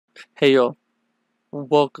Hey yo,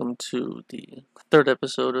 welcome to the third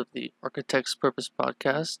episode of the Architect's Purpose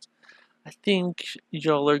podcast. I think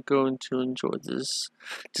y'all are going to enjoy this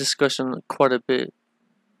discussion quite a bit.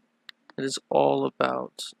 It is all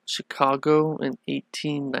about Chicago in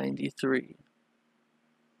 1893,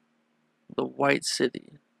 the White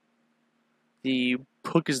City. The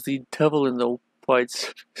book is The Devil in the White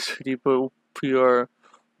City, but we are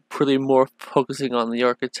pretty more focusing on the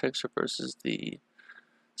architecture versus the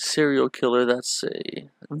serial killer. That's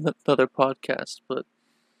another podcast, but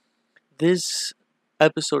this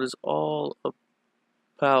episode is all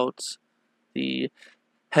about the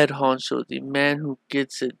head honcho, the man who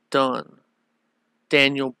gets it done,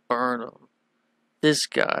 Daniel Burnham. This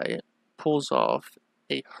guy pulls off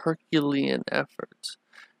a Herculean effort,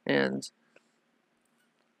 and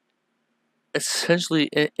essentially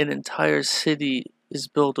an entire city is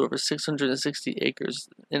built over 660 acres,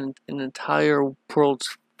 and an entire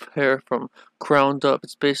World's Fair from ground up.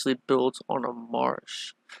 It's basically built on a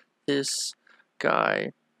marsh. This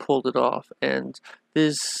guy pulled it off, and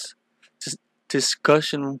this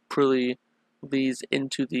discussion really leads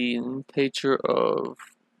into the nature of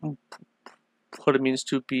what it means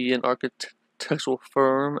to be an architectural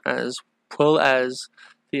firm, as well as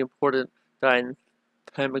the important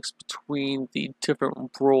dynamics between the different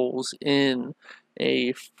roles in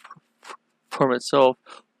a firm itself.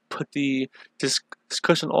 But the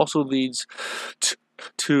discussion also leads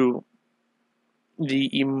to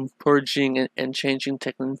the emerging and changing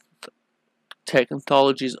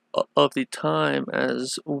technologies of the time,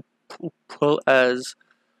 as well as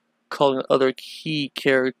calling other key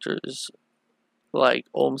characters like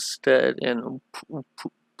Olmsted and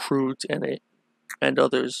Prout and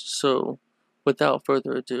others. So, without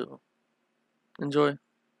further ado, enjoy.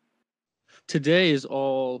 Today is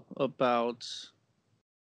all about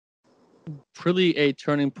really a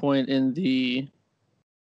turning point in the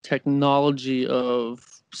technology of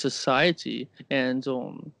society, and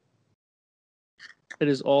it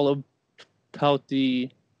is all about the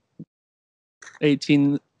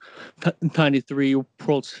 1893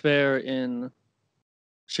 World's Fair in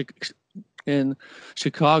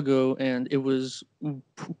Chicago, and it was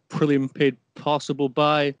really made possible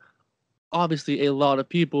by obviously a lot of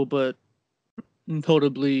people, but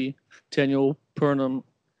notably Daniel Burnham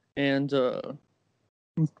and a,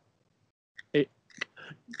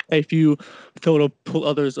 a few notable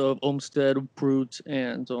others of Olmsted, Brute,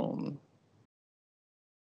 and I'm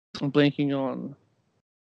blanking on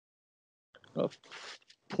a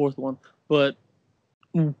fourth one. But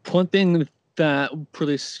one thing that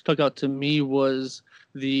really stuck out to me was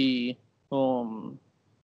the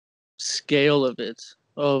scale of it,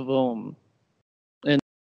 and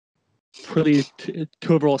pretty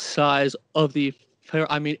overall size of the fair.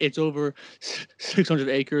 I mean, it's over 600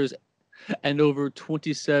 acres and over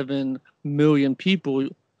 27 million people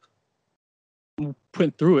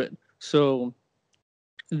went through it. So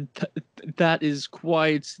that is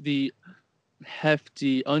quite the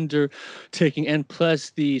hefty undertaking, and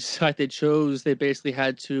plus the site they chose, they basically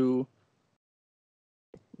had to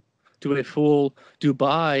do a full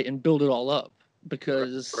Dubai and build it all up,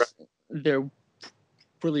 because there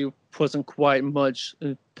really wasn't quite much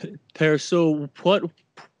there. So what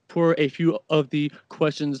were a few of the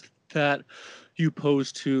questions that you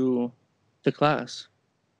posed to the class?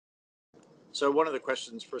 So one of the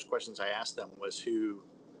first questions I asked them was who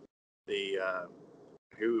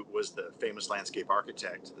was the famous landscape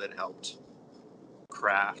architect that helped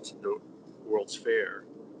craft the World's Fair,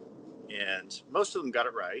 and most of them got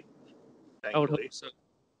it right, thankfully. I would hope so.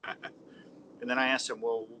 And then I asked him,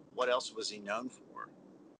 well, what else was he known for?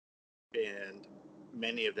 And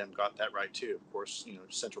many of them got that right too. Of course,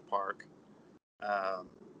 Central Park.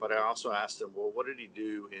 But I also asked him, well, what did he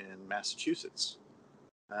do in Massachusetts?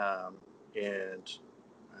 He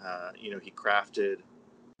crafted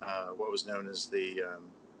what was known as the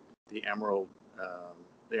Emerald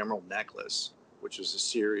Necklace, which was a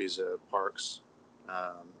series of parks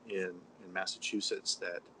in Massachusetts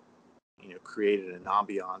that created an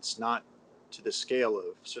ambiance, not to the scale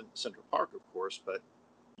of Central Park, of course, but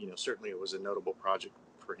certainly it was a notable project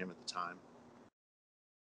for him at the time.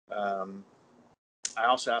 I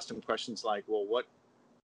also asked him questions like, well, what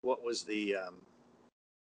was the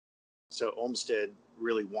so Olmsted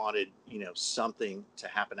really wanted something to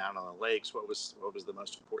happen out on the lakes. What was the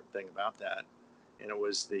most important thing about that? And it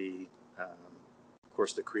was of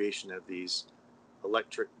course, the creation of these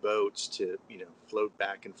electric boats to float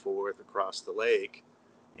back and forth across the lake.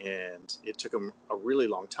 And it took them a really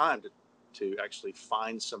long time to actually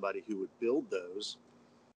find somebody who would build those.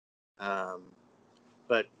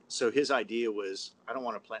 But so his idea was, I don't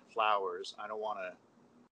want to plant flowers. I don't want to,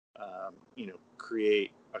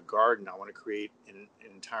 create a garden. I want to create an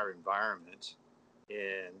entire environment.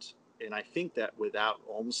 And I think that without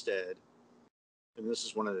Olmsted, and this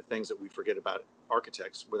is one of the things that we forget about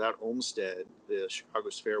architects, without Olmsted, the Chicago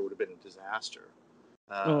Fair would have been a disaster.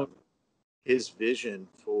 Oh, Um, his vision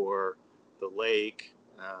for the lake,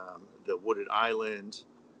 the wooded island,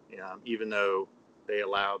 even though they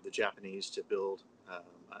allowed the Japanese to build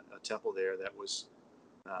a temple there that was,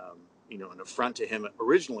 an affront to him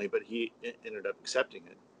originally, but he ended up accepting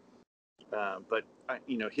it. But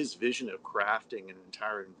his vision of crafting an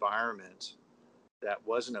entire environment that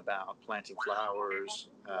wasn't about planting flowers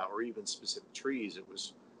or even specific trees. It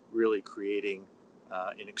was really creating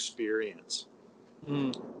an experience.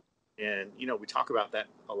 mm, And we talk about that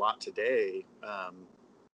a lot today.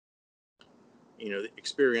 The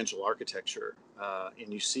experiential architecture,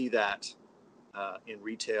 and you see that in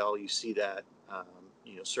retail. You see that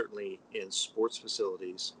certainly in sports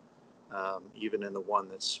facilities, even in the one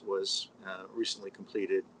that was recently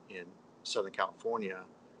completed in Southern California,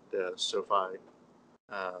 the SoFi,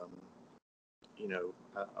 um,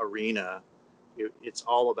 arena. It's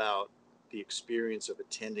all about the experience of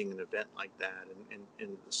attending an event like that, and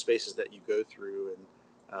the spaces that you go through,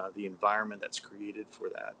 and the environment that's created for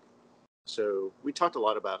that. So we talked a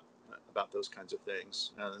lot about those kinds of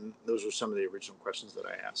things, and those were some of the original questions that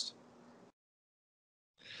I asked.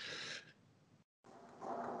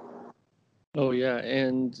 oh yeah,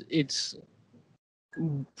 and it's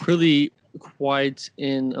really quite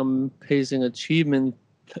an amazing achievement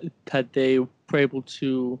that they were able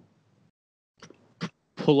to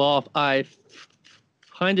pull off. I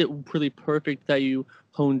find it really perfect that you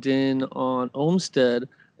honed in on Olmsted,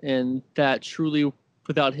 and that truly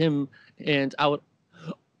without him, and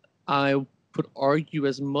I would argue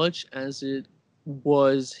as much as it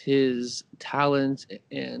was his talent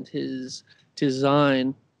and his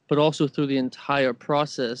design, but also through the entire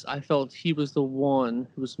process, I felt he was the one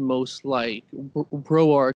who was most like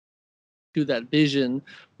Roark to that vision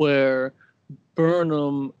where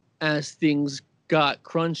Burnham, as things got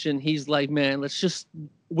crunching, he's like, man,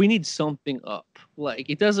 we need something up. Like,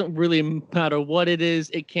 it doesn't really matter what it is,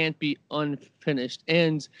 it can't be unfinished.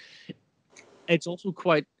 And it's also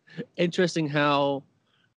quite interesting how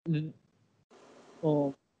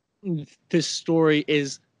um, this story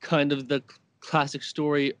is kind of the classic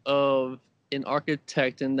story of an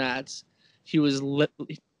architect, and that he was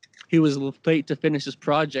he was late to finish his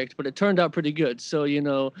project, but it turned out pretty good. So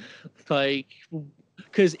like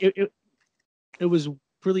because it was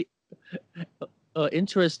really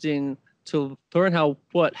interesting to learn how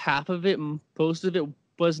what half of it, most of it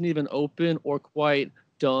wasn't even open or quite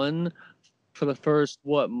done for the first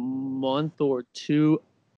month or two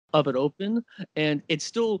of it open, and it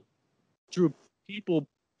still drew people,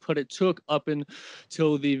 but it took up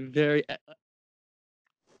until the very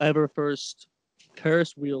ever first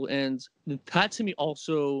Ferris wheel, and that to me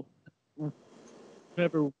also,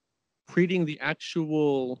 remember reading the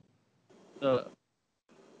actual uh,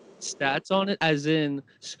 stats on it, as in,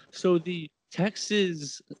 so the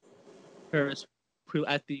Texas Ferris wheel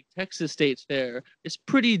at the Texas State Fair is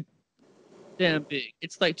pretty damn big.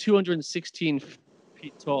 It's like 216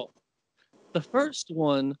 feet tall. The first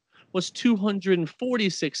one was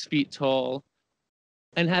 246 feet tall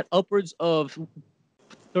and had upwards of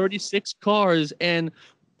 36 cars and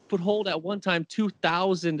could hold at one time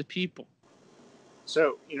 2,000 people.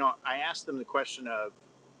 So I asked them the question of,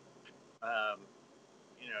 um,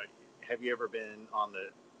 you know, have you ever been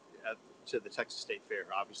to the Texas State Fair?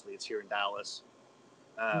 Obviously, it's here in Dallas.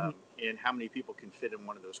 Mm-hmm. And how many people can fit in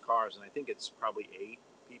one of those cars? And I think it's probably 8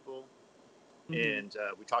 people. Mm-hmm. And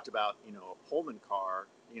we talked about a Pullman car.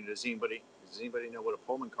 Does anybody know what a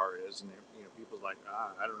Pullman car is? And people's like,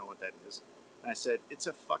 I don't know what that is. And I said, it's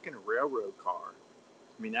a fucking railroad car.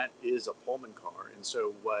 I mean, that is a Pullman car. And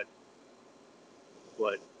so what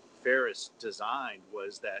Ferris designed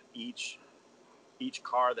was that each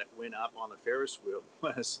car that went up on the Ferris wheel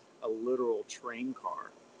was a literal train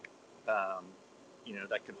car, um,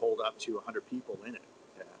 that could hold up to 100 people in it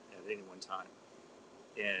at any one time.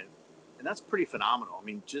 And that's pretty phenomenal. I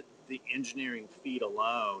mean, just the engineering feat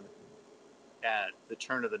alone at the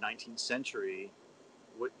turn of the 19th century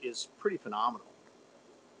is pretty phenomenal.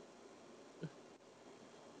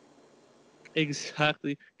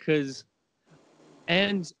 Exactly, because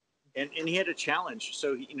and And he had a challenge.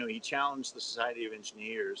 So he challenged the Society of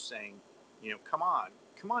Engineers, saying, come on,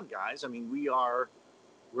 guys. I mean,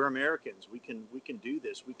 we're Americans. We can do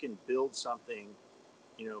this. We can build something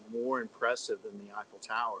more impressive than the Eiffel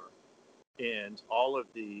Tower. And all of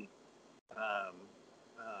the um,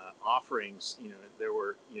 offerings. There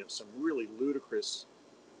were some really ludicrous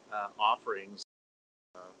offerings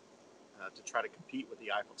to try to compete with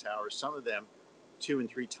the Eiffel Tower. Some of them 2 and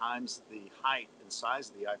 3 times the height and size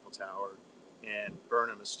of the Eiffel Tower. And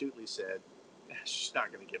Burnham astutely said, "It's just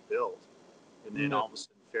not going to get built." And then all of a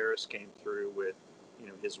sudden, Ferris came through with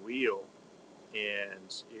his wheel,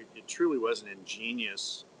 and it truly was an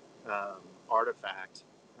ingenious artifact.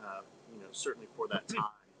 Certainly for that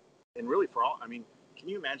time, and really for all. I mean, can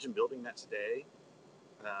you imagine building that today?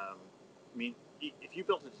 If you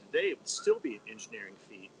built it today, it would still be an engineering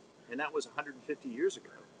feat, and that was 150 years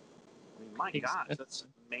ago. I mean, my gosh, that's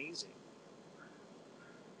amazing.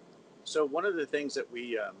 So one of the things that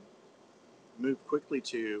we moved quickly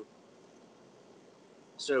to,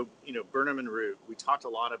 Burnham and Root, we talked a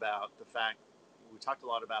lot about the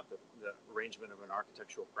arrangement of an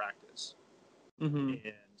architectural practice, and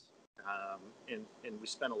we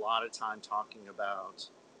spent a lot of time talking about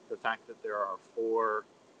the fact that there are 4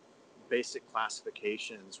 basic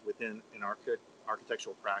classifications within an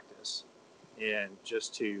architectural practice. And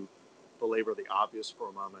just to belabor the obvious for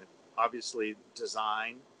a moment, obviously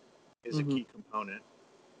design is a key component,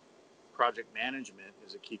 project management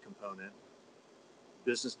is a key component,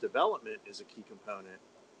 business development is a key component,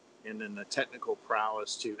 and then the technical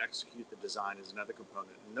prowess to execute the design is another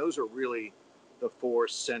component. And those are really the 4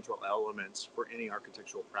 central elements for any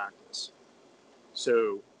architectural practice.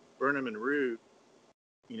 So Burnham and Root,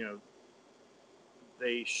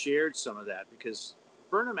 they shared some of that, because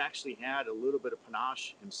Burnham actually had a little bit of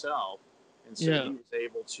panache himself, and so he was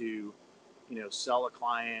able to, sell a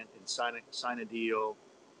client and sign a deal,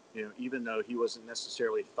 even though he wasn't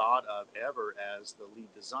necessarily thought of ever as the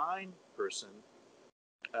lead design person.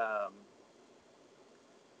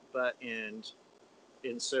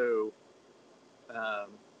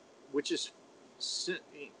 Which is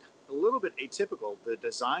a little bit atypical. The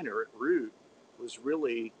designer at Root was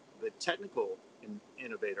really the technical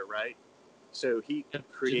innovator, right? So he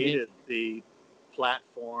created the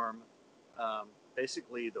platform,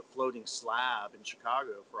 basically the floating slab in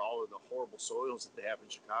Chicago for all of the horrible soils that they have in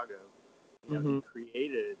Chicago. He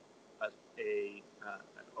created a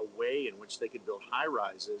way in which they could build high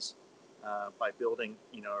rises by building,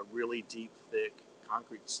 a really deep, thick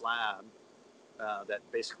concrete slab that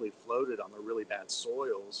basically floated on the really bad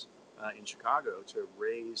soils in Chicago to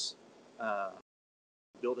raise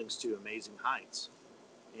buildings to amazing heights.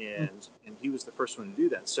 And he was the first one to do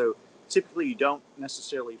that. So typically you don't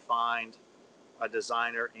necessarily find a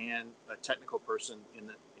designer and a technical person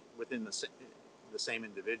within the same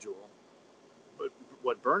individual. But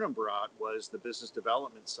what Burnham brought was the business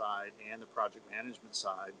development side and the project management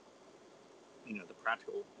side, the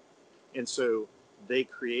practical. And so they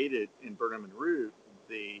created in Burnham and Root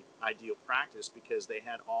the ideal practice, because they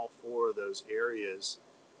had all 4 of those areas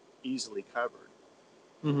easily covered.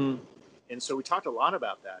 And so we talked a lot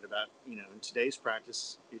about that, in today's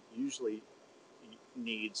practice, it usually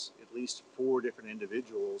needs at least 4 different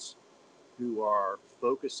individuals who are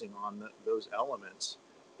focusing on those elements,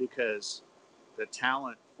 because the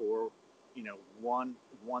talent for,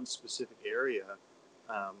 one specific area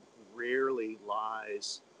rarely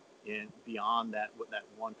lies in beyond that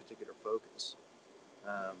one particular focus.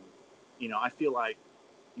 I feel like,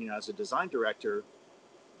 as a design director,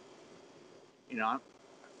 I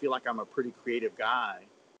feel like I'm a pretty creative guy.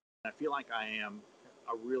 I feel like I am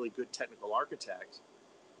a really good technical architect,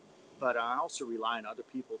 but I also rely on other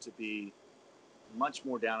people to be much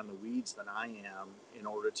more down in the weeds than I am in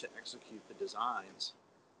order to execute the designs.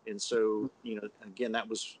 And so, again,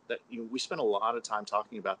 we spent a lot of time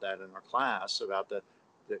talking about that in our class, about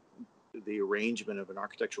the arrangement of an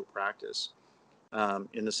architectural practice.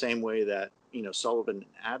 In the same way that, Sullivan and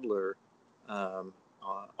Adler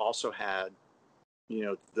also had,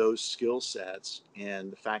 those skill sets,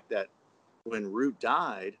 and the fact that when Root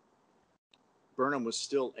died, Burnham was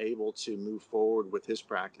still able to move forward with his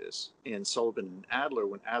practice. And Sullivan and Adler,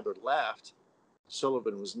 when Adler left,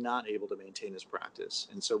 Sullivan was not able to maintain his practice.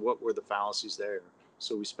 And so what were the fallacies there?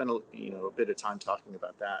 So we spent a bit of time talking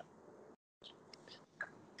about that.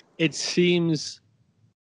 It seems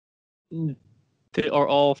they are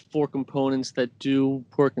all 4 components that do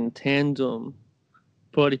work in tandem,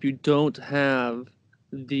 but if you don't have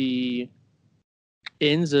the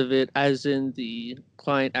ends of it, as in the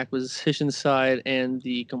client acquisition side and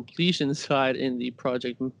the completion side in the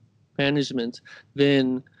project management,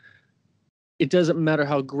 then it doesn't matter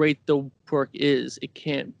how great the work is, it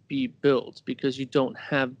can't be built because you don't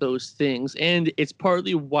have those things. And it's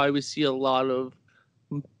partly why we see a lot of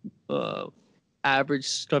average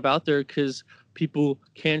stuff out there, because people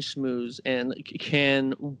can schmooze and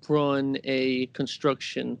can run a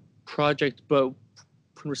construction project, but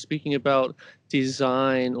when we're speaking about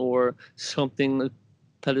design or something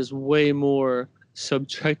that is way more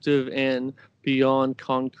subjective and beyond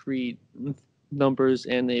concrete numbers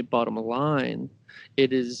and a bottom line,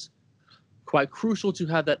 it is quite crucial to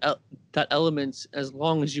have that element as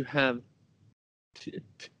long as you have the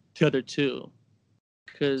other two. So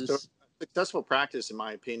Because successful practice, in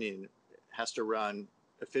my opinion, has to run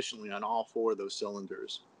efficiently on all four of those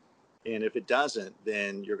cylinders. And if it doesn't,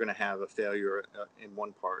 then you're going to have a failure in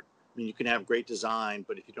one part. I mean, you can have great design,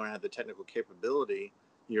 but if you don't have the technical capability,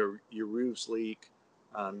 your roofs leak,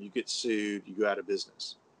 you get sued, you go out of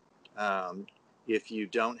business. If you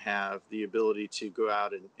don't have the ability to go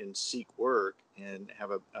out and seek work and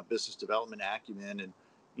have a business development acumen and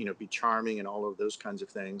be charming and all of those kinds of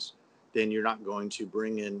things, then you're not going to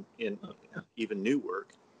bring in even new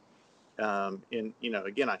work. And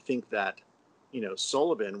again, I think that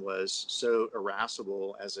Sullivan was so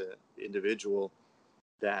irascible as an individual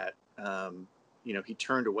that he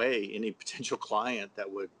turned away any potential client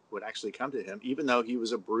that would actually come to him, even though he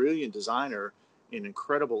was a brilliant designer, an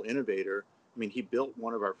incredible innovator. I mean, he built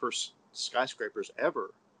one of our first skyscrapers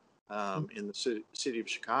ever in the city of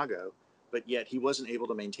Chicago, but yet he wasn't able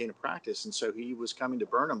to maintain a practice, and so he was coming to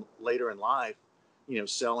Burnham later in life,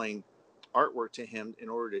 selling artwork to him in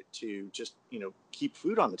order to just keep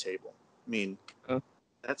food on the table. I mean,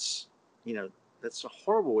 that's that's a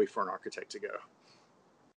horrible way for an architect to go.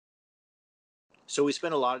 So we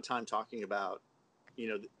spent a lot of time talking about,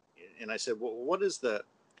 and I said, well,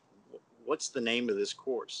 what's the name of this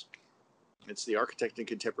course? It's the Architect in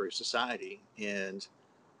Contemporary Society, and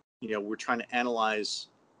we're trying to analyze,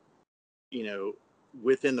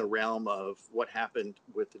 within the realm of what happened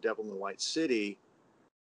with the Devil in the White City,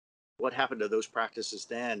 what happened to those practices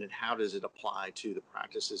then, and how does it apply to the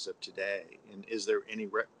practices of today? And is there any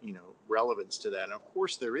relevance to that? And of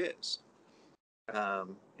course there is.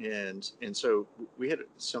 And so we had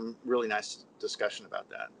some really nice discussion about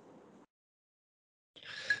that.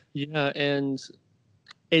 yeah, and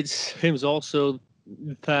it seems also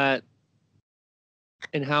that,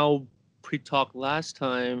 and how we talked last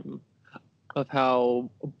time of how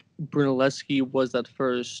Brunelleschi was that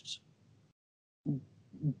first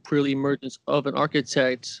real emergence of an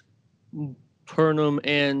architect, Burnham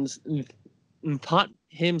and not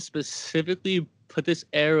him specifically, but this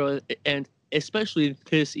era and especially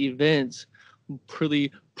this event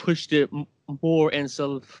really pushed it more and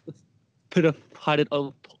solidified it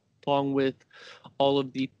along with all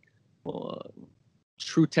of the uh,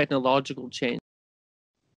 true technological change,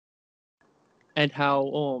 and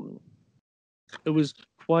how it was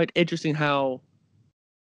quite interesting how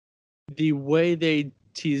the way they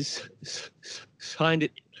signed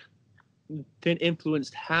it then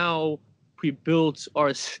influenced how we built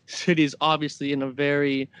our cities, obviously in a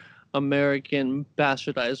very American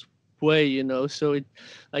bastardized way, So it,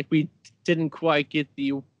 like, we didn't quite get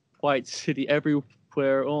the white city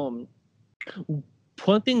everywhere. One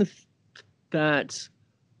thing that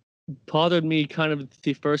bothered me kind of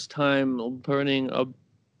the first time learning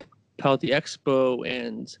about the expo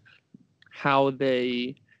and how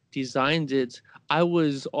they designed it, I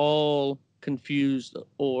was all confused.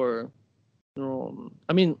 Or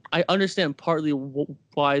I mean, I understand partly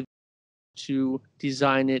why to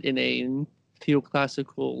design it in a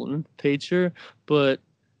neoclassical nature, but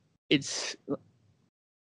it's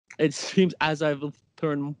it seems as I've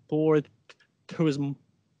learned more, there was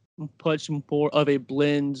much more of a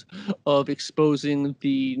blend of exposing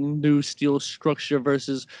the new steel structure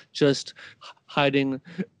versus just hiding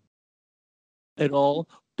it all.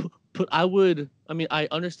 But I mean, I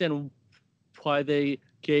understand why they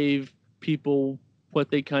gave people what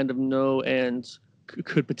they kind of know and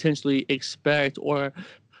could potentially expect or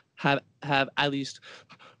have at least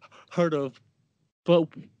heard of. But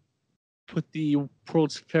with the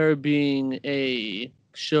World's Fair being a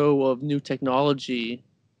show of new technology,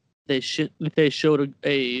 they showed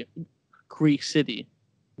a Greek city,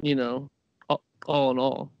 you know, all in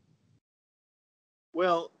all.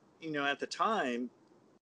 Well, at the time,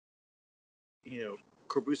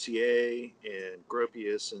 Corbusier and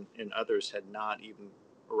Gropius and others had not even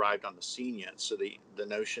arrived on the scene yet. So the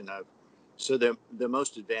notion of the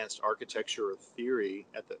most advanced architecture theory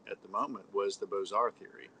at the moment was the Beaux-Arts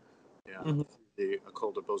theory, Mm-hmm. the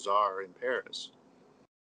École des Beaux-Arts in Paris.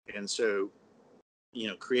 And so,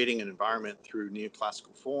 creating an environment through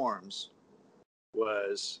neoclassical forms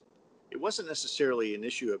was it wasn't necessarily an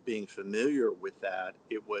issue of being familiar with that.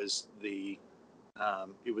 It was the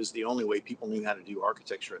only way people knew how to do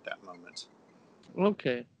architecture at that moment.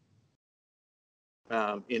 Okay.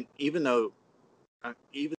 Even though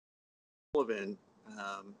even Sullivan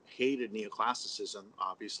hated neoclassicism,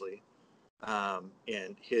 obviously,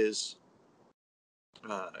 and his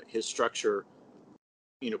structure,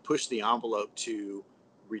 pushed the envelope to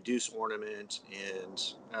reduce ornament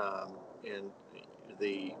and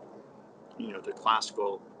the the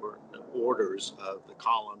classical orders of the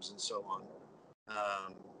columns and so on.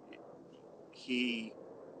 Um, he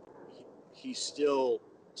he still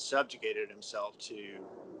subjugated himself to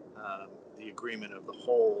the agreement of the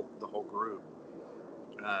whole group.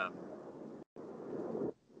 Um,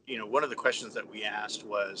 one of the questions that we asked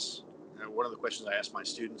was one of the questions I asked my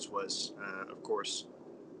students was, of course,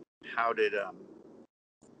 how did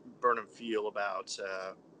Burnham feel about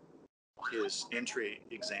his entry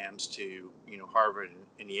exams to Harvard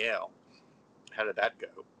and Yale? How did that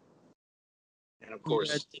go? And of Yeah,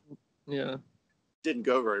 course, yeah. didn't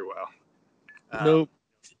go very well. Nope.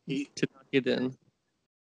 He To not get in.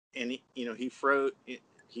 and he froze.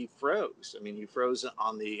 He froze. I mean, he froze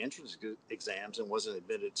on the entrance exams and wasn't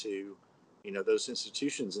admitted to, those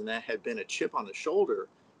institutions, and that had been a chip on the shoulder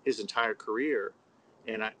his entire career.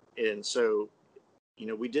 And so,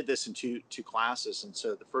 we did this in two classes, and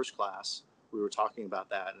so the first class we were talking about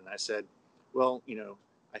that, and I said, well,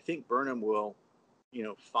 I think Burnham will,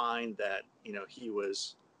 find that he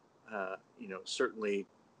was, certainly.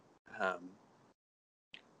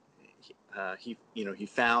 He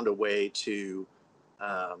found a way to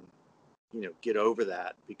um, get over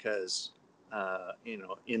that because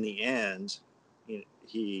in the end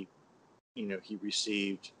he he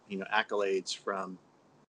received accolades from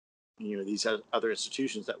these other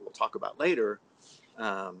institutions that we'll talk about later,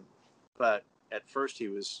 um, but at first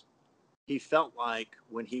he felt like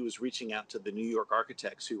when he was reaching out to the New York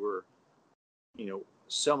architects who were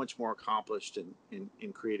so much more accomplished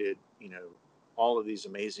and created all of these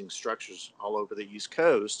amazing structures all over the East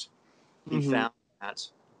Coast, he Mm-hmm. found that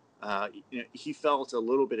he felt a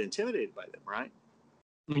little bit intimidated by them, right?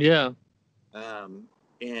 Yeah. Um,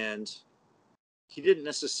 and he didn't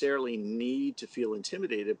necessarily need to feel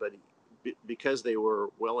intimidated, but because they were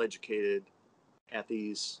well educated at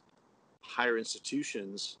these higher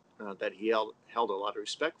institutions that he held a lot of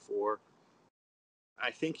respect for,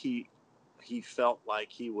 I think he felt like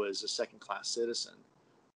he was a second class citizen.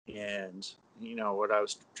 And what I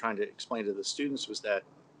was trying to explain to the students was that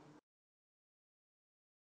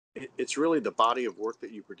it's really the body of work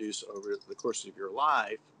that you produce over the course of your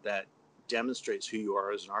life that demonstrates who you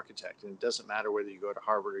are as an architect. And it doesn't matter whether you go to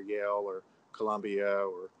Harvard or Yale or Columbia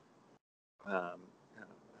or um,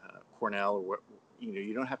 Cornell or what.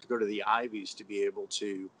 You don't have to go to the Ivies to be able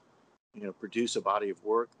to produce a body of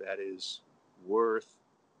work that is worth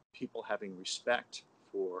people having respect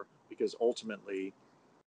for, because ultimately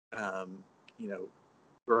um, you know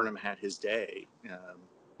Burnham had his day,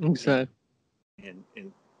 and Exactly. and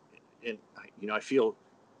and and I feel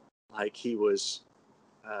like he was,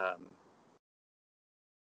 um,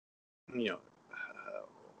 you know,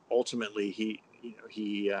 ultimately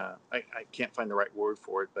I can't find the right word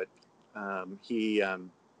for it, but um, he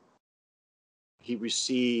um, he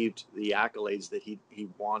received the accolades that he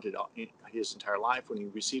wanted his entire life when he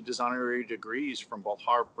received his honorary degrees from both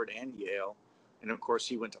Harvard and Yale, and of course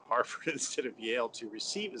he went to Harvard instead of Yale to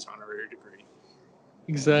receive his honorary degree.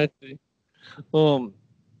 Exactly.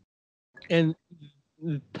 And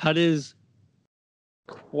that is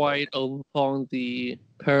quite along the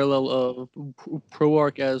parallel of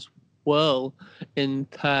ProArch as well, in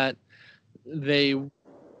that they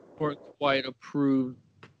weren't quite approved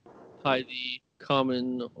by the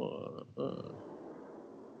common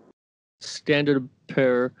standard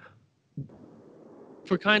pair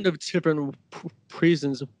for kind of different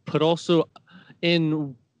reasons, but also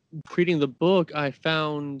in reading the book, I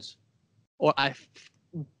found, or I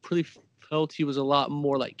really felt he was a lot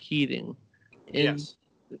more like Keating, in Yes,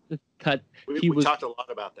 that we, he we was, talked a lot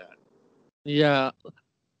about that. yeah,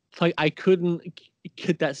 like I couldn't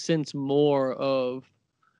get that sense more of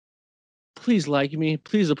please like me,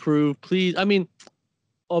 please approve, please. I mean,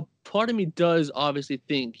 a part of me does obviously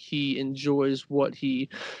think he enjoys what he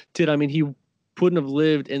did. I mean, he wouldn't have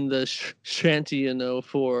lived in the shanty,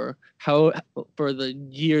 for the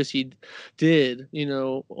years he did,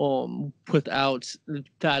 without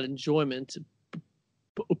that enjoyment.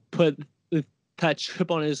 But that chip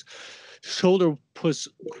on his shoulder was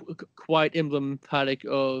quite emblematic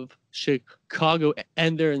of Chicago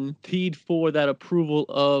and their need for that approval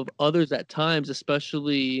of others at times,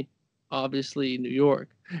 especially obviously New York.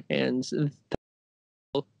 And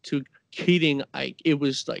to Keating, it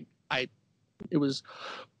was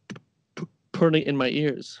burning in my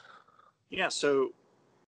ears. Yeah, so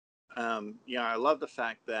Yeah, I love the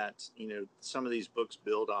fact that some of these books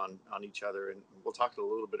build on each other, and we'll talk a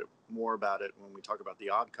little bit more about it when we talk about the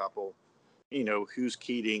Odd Couple. Who's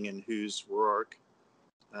Keating and who's Rourke.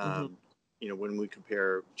 Mm-hmm. When we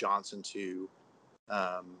compare Johnson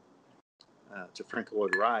um, to Frank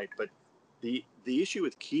Lloyd Wright, but the issue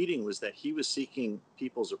with Keating was that he was seeking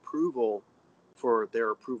people's approval for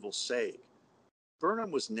their approval's sake.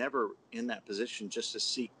 Burnham was never in that position just to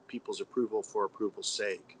seek people's approval for approval's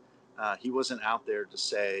sake. He wasn't out there to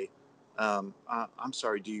say, I'm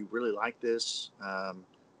sorry, do you really like this?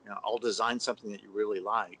 I'll design something that you really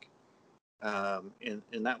like.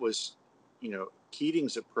 And that was,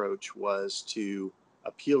 Keating's approach was to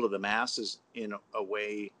appeal to the masses in a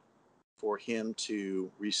way for him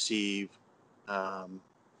to receive um,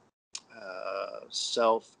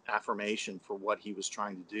 self affirmation for what he was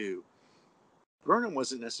trying to do. Burnham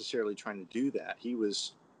wasn't necessarily trying to do that. He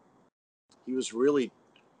was really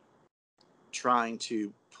trying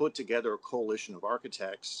to put together a coalition of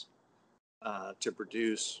architects to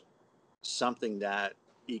produce something that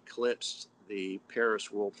eclipsed the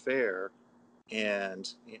Paris World Fair,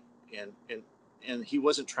 and and and and he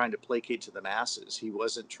wasn't trying to placate to the masses. He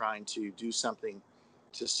wasn't trying to do something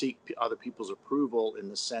to seek other people's approval in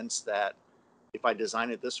the sense that if I design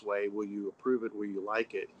it this way, will you approve it? Will you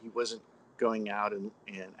like it? He wasn't going out and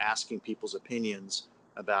asking people's opinions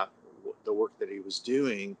about the work that he was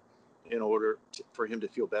doing in order for him to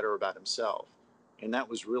feel better about himself. And that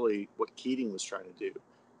was really what Keating was trying to do.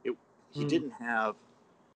 He Mm. didn't have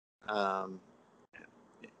um,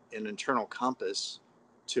 an internal compass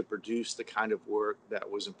to produce the kind of work that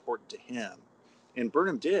was important to him. And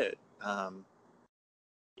Burnham did.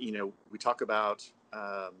 We talk about,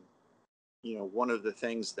 one of the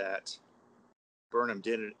things that Burnham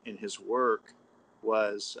did in his work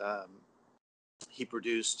was he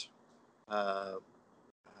produced uh,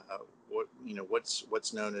 uh,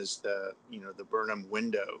 what's known as the Burnham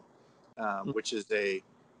window, which is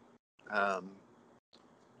um,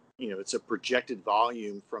 it's a projected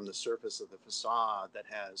volume from the surface of the facade that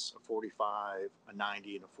has a 45, a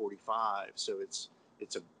 90, and a 45. So it's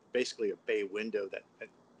basically a bay window that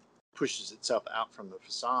pushes itself out from the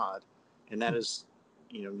facade, and that is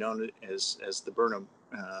known as the Burnham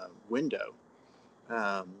window.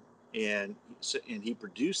 Um, and he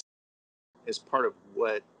produced as part of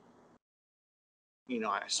what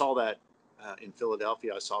I saw that in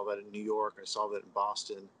Philadelphia. I saw that in New York. I saw that in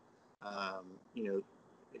Boston. Um, you know,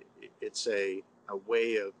 it's a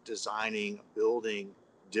way of designing a building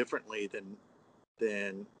differently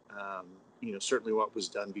than certainly what was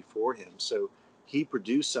done before him. So he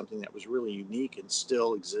produced something that was really unique and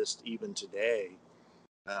still exists even today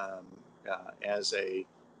um, as an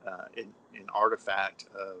artifact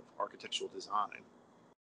of architectural design.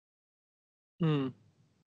 Mm.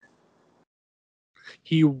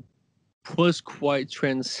 He was quite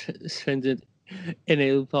transcendent in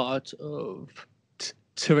a lot of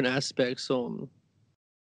different aspects.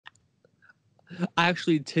 I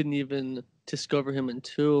actually didn't even discover him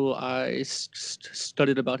until I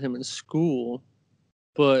studied about him in school.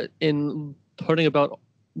 But in learning about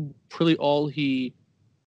really all he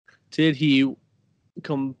did, he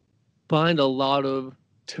combined a lot of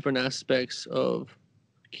different aspects of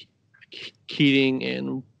Keating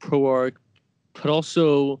and Proarch, but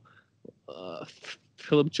also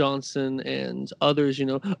Philip Johnson and others,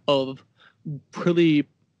 of really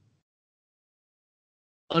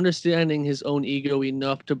understanding his own ego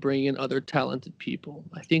enough to bring in other talented people.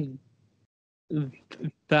 I think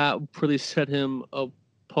that really set him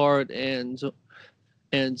apart and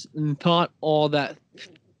not all that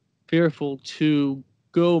fearful to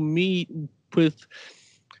go meet with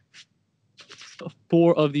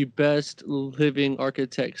four of the best living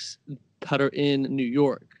architects that are in New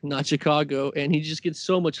York, not Chicago. And he just gets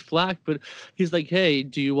so much flack, but he's like, hey,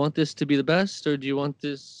 do you want this to be the best or do you want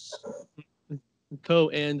this go?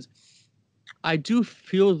 And I do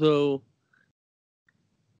feel, though,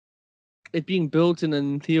 it being built in a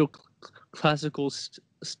neoclassical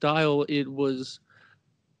style, it was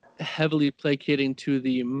heavily placating to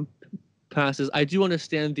the passes. I do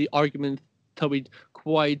understand the argument that we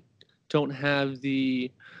quite don't have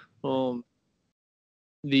um,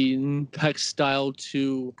 the text style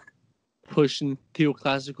to push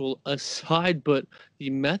neoclassical aside, but the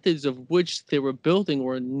methods of which they were building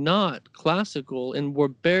were not classical and were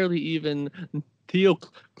barely even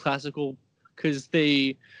neoclassical because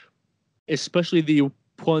they, especially the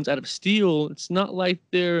ones out of steel, it's not like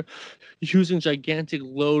they're using gigantic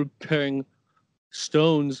load-bearing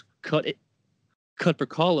stones cut for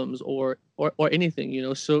columns or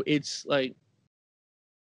anything. So it's like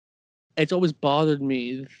it's always bothered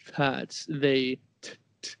me that they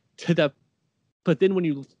did that. But then when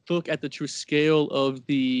you look at the true scale of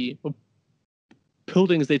the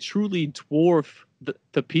buildings, they truly dwarf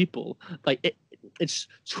the people. Like it's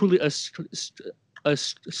truly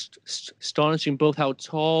astonishing both how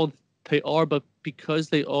tall they are, but because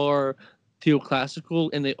they are neoclassical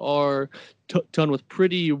and they are done with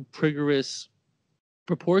pretty rigorous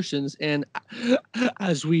proportions. And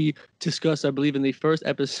as we discussed, I believe in the first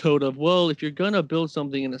episode of, well, if you're gonna build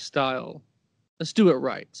something in a style, let's do it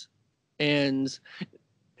right. And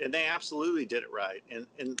they absolutely did it right.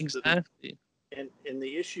 exactly, And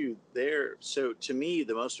the issue there, so to me,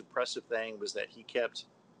 the most impressive thing was that he kept,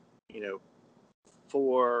 you know,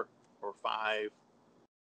 4 or 5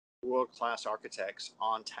 world class architects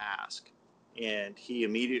on task, and he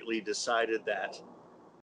immediately decided that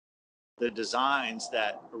the designs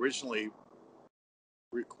that originally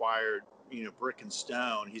required, brick and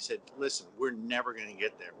stone, he said, listen, we're never going to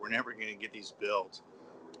get there, we're never going to get these built,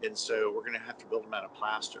 and so we're going to have to build them out of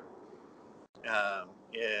plaster.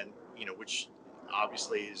 And which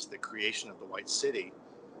obviously is the creation of the White City.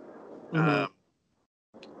 mm-hmm. um,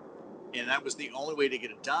 and that was the only way to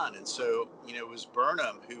get it done. And so, it was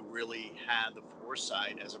Burnham who really had the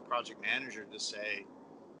foresight as a project manager to say,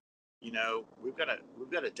 we've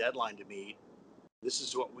got a deadline to meet. This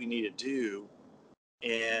is what we need to do.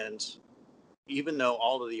 And even though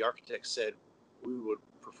all of the architects said we would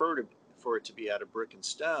prefer for it to be out of brick and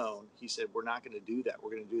stone, he said we're not going to do that.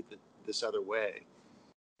 We're going to do it this other way.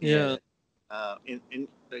 Yeah, And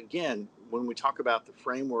again, when we talk about the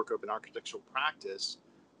framework of an architectural practice,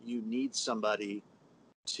 you need somebody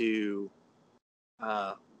to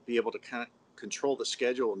be able to kind of control the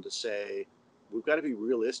schedule and to say, we've got to be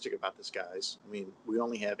realistic about this, guys. I mean, we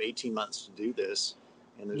only have 18 months to do this,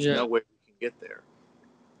 and there's yeah, no way we can get there.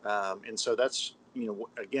 And so that's,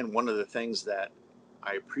 again, one of the things that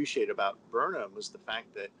I appreciate about Burnham was the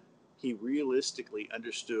fact that he realistically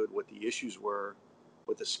understood what the issues were,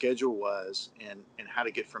 what the schedule was, and how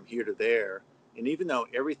to get from here to there. And even though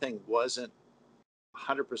everything wasn't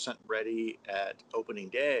 100% ready at opening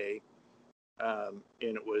day, and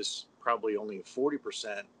it was probably only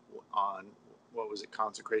 40% on, what was it,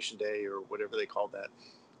 consecration day or whatever they called that,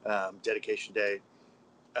 dedication day.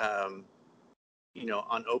 Um,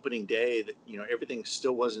 on opening day, that everything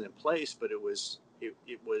still wasn't in place, but it was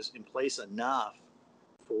in place enough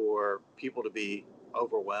for people to be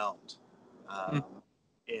overwhelmed. mm, um,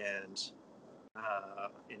 and,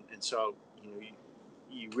 and so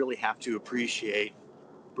you really have to appreciate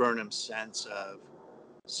Burnham's sense of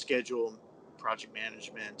schedule, project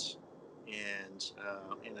management, and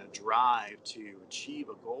a drive to achieve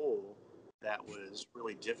a goal that was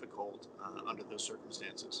really difficult under those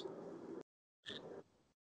circumstances.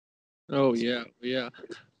 oh yeah, yeah. Is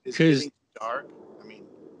it Because getting too dark? I mean,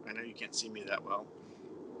 I know you can't see me that well.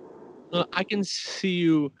 I can see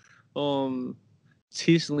you, um,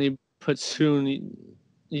 decently, but soon,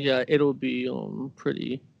 yeah, it'll be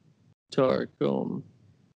pretty dark.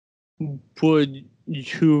 Would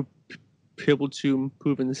you be able to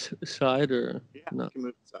move inside or Yeah, I not? can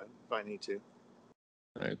move inside if I need to.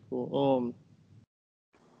 All right, cool.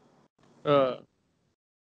 Uh,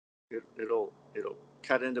 It'll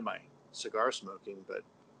cut into my cigar smoking, but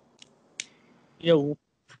yeah,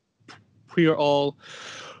 we are all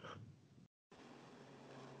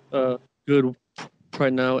good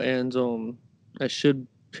right now, and I should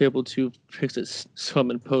be able to fix it some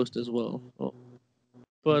in post as well.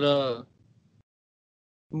 But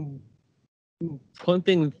one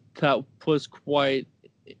thing that was quite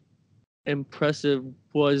impressive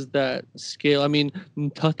was that scale. I mean,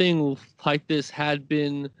 nothing like this had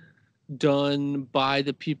been done by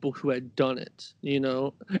the people who had done it,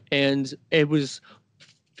 and it was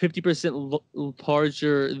 50%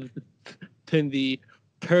 larger than the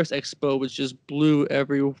Paris Expo, which just blew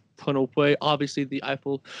everyone away. Obviously, the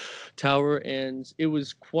Eiffel Tower, and it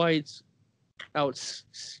was quite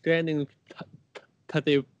outstanding that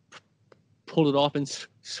they pulled it off in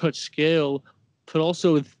such scale, but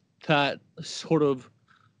also that sort of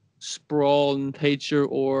sprawl nature,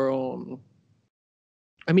 or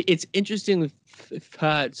I mean, it's interesting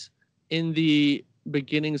that in the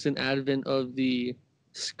beginnings and advent of the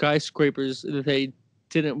skyscrapers, they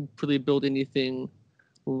didn't really build anything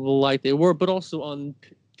like they were, but also on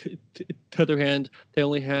the other hand, they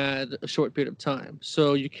only had a short period of time,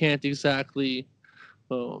 so you can't exactly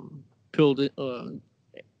build it,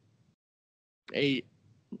 a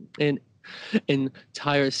an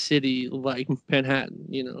entire city like Manhattan.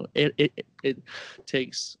 It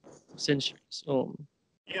takes centuries.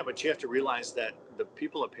 yeah, but you have to realize that the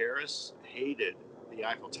people of Paris hated the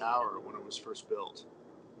Eiffel Tower when it was first built.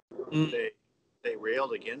 Mm, They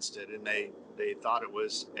railed against it, and they thought it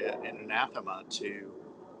was an anathema to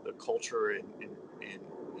the culture and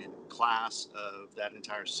class of that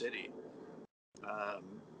entire city. Um,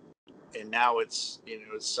 and now it's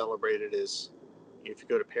it's celebrated as, if you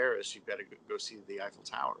go to Paris, you've got to go see the Eiffel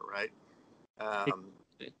Tower, right? Um,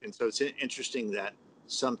 and so it's interesting that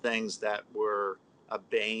some things that were a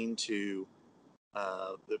bane to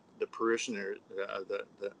the parishioner,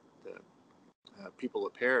 the people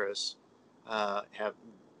of Paris, have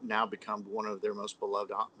now become one of their most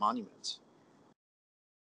beloved monuments.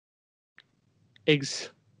 ex-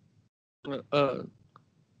 uh,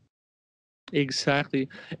 exactly.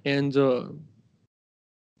 And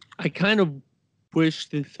I kind of wish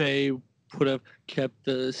that they would have kept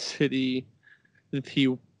the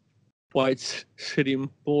White City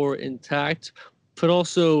more intact, but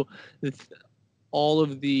also all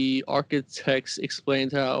of the architects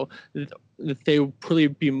explained how they really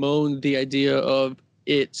bemoaned the idea of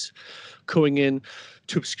it going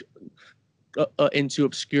to into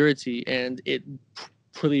obscurity and it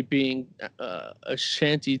really being a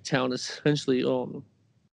shanty town essentially.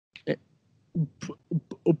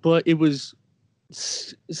 But it was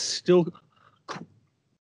still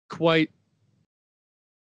quite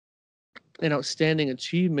an outstanding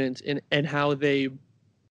achievement in how they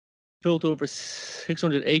built over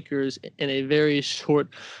 600 acres in a very short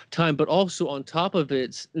time. But also on top of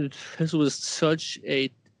it, this was such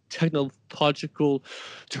a technological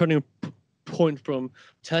turning point from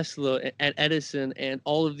Tesla and Edison and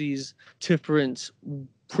all of these different,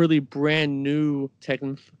 really brand new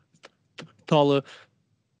technologies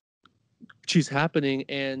happening.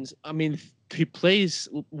 And I mean, the place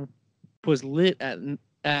was lit at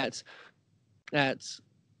at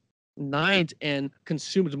night and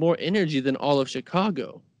consumed more energy than all of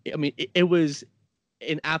Chicago. I mean, it was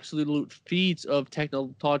an absolute feat of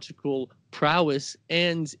technological prowess,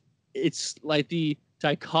 and it's like the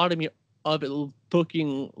dichotomy of it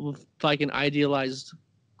looking like an idealized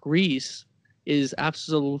Greece is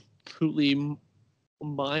absolutely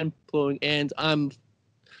mind blowing, and I'm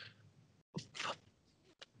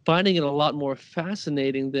finding it a lot more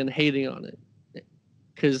fascinating than hating on it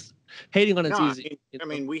because hating on No, it's easy. I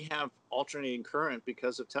mean, we have alternating current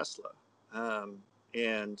because of Tesla, um,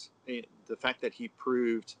 and the fact that he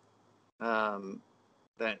proved um,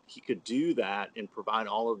 that he could do that and provide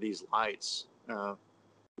all of these lights,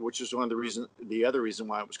 which is one of the reason. The other reason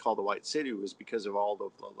why it was called the White City was because of all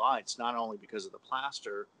of the lights, not only because of the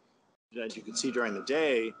plaster that you could see during the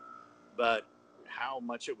day, but how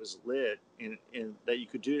much it was lit, and that you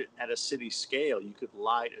could do it at a city scale. You could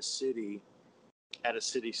light a city at a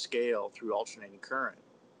city scale through alternating current.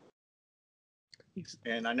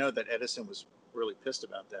 And I know that Edison was really pissed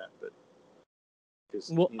about that, but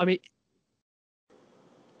because Well, I mean,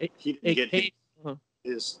 he didn't it get came.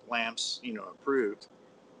 his lamps, approved.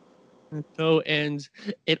 So, and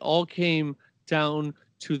it all came down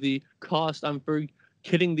to the cost. I'm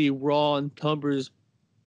forgetting the raw numbers,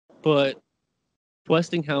 but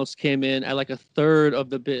Westinghouse came in at like a third of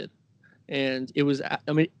the bid, and it was.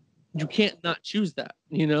 I mean, you can't not choose that.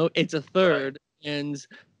 It's a Right. third, and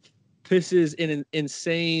this is an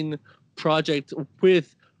insane project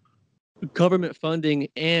with government funding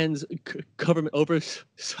and government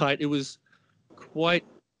oversight. It was quite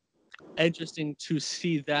interesting to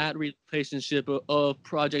see that relationship of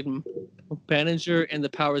project manager and the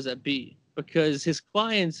powers that be, because his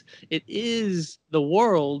clients, it is the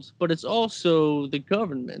world, but it's also the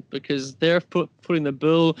government, because they're putting the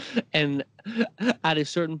bill, and at a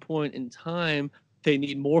certain point in time they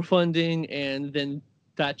need more funding, and then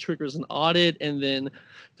that triggers an audit, and then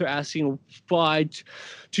they're asking why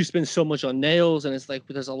to spend so much on nails, and it's like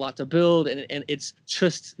there's a lot to build, and it's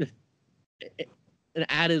just an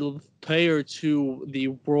added player to the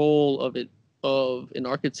role of an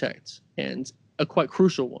architect, and a quite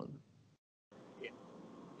crucial one.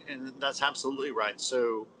 And that's absolutely right.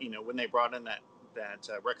 So, when they brought in that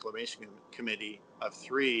reclamation committee of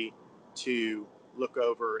three to look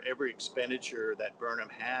over every expenditure that Burnham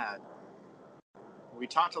had, we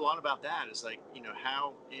talked a lot about that. It's like,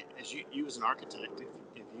 how, as you as an architect,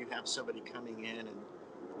 if you have somebody coming in and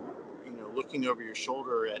looking over your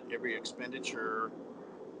shoulder at every expenditure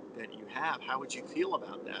that you have, how would you feel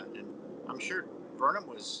about that? And I'm sure Burnham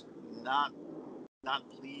was not not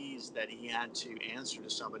pleased that he had to answer to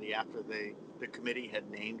somebody after the committee had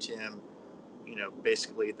named him,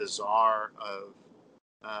 basically the czar of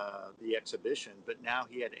the exhibition. But now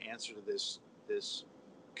he had to answer to this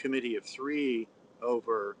committee of three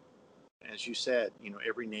over, as you said,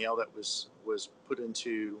 every nail that was put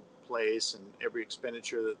into place and every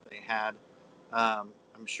expenditure that they had.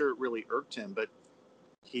 I'm sure it really irked him, but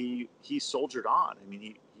he soldiered on. I mean,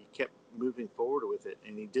 he kept moving forward with it,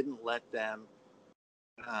 and he didn't let them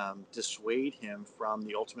dissuade him from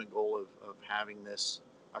the ultimate goal of having this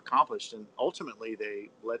accomplished. And ultimately, they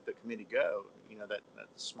let the committee go. That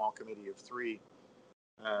small committee of three.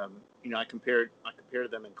 I compared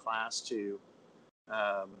them in class to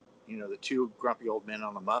the two grumpy old men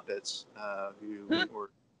on the Muppets who were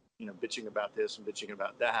bitching about this and bitching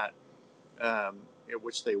about that,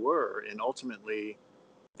 which they were, and ultimately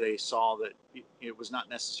they saw that it was not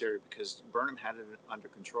necessary because Burnham had it under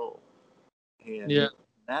control. And Yeah.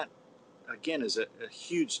 that, again, is a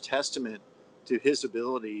huge testament to his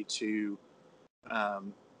ability to,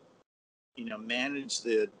 um, manage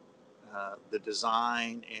the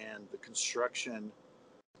design and the construction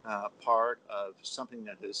part of something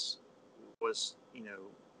that was,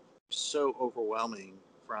 so overwhelming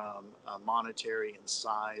from a monetary and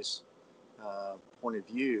size point of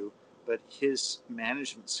view, but his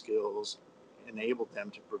management skills enabled them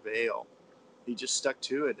to prevail. He just stuck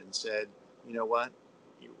to it and said, you know what,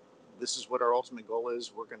 this is what our ultimate goal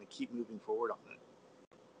is. We're going to keep moving forward on it.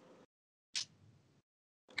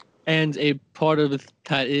 And a part of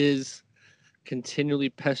that is continually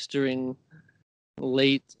pestering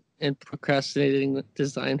late and procrastinating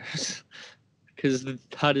designers, because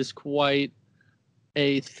that is quite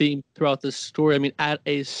a theme throughout the story. I mean, at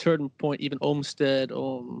a certain point, even Olmsted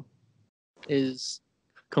is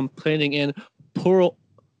complaining, and poor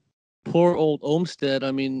poor old Olmsted.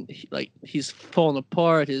 I mean, he's falling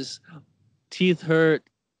apart. His teeth hurt.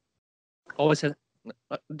 Always had,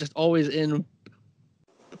 just always in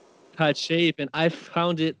bad shape, and I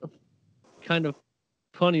found it kind of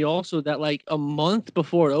funny also that like a month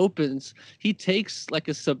before it opens, he takes like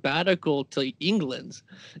a sabbatical to England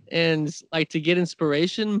and like to get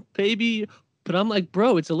inspiration, maybe. But I'm like,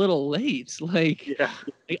 bro, it's a little late. Yeah.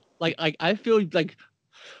 I feel like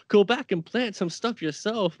go back and plant some stuff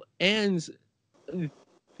yourself. And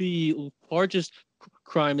the largest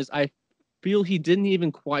crime is I feel he didn't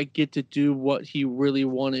even quite get to do what he really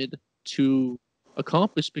wanted to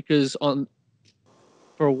accomplish, because on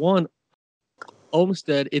for one,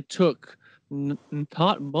 Olmsted, it took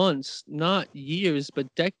not months, not years,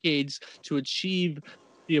 but decades to achieve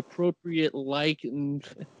the appropriate like and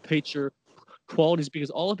picture qualities, because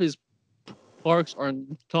all of his parks are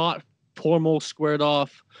not formal, squared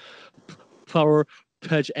off flower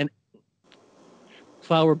hedge and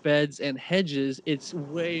flower beds and hedges. It's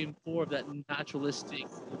way more of that naturalistic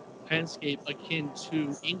landscape akin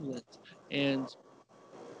to England, and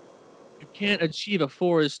you can't achieve a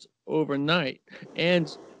forest overnight.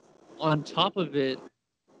 And on top of it,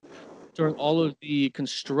 during all of the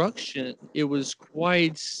construction, it was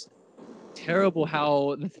quite terrible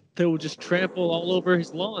how they would just trample all over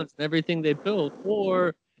his lawns and everything they built.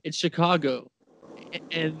 Or it's Chicago,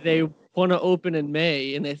 and they want to open in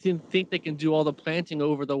May, and they think they can do all the planting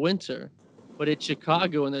over the winter. But it's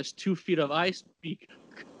Chicago, and there's 2 feet of ice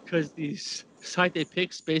because the site they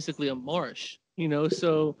pick's basically a marsh.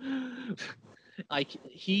 So like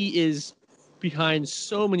he is behind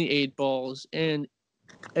so many 8 balls, and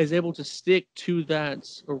is able to stick to that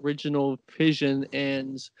original vision,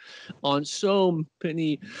 and on so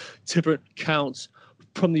many different counts,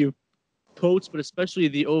 from the quotes, but especially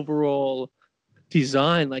the overall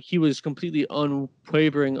design. Like he was completely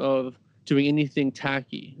unwavering of doing anything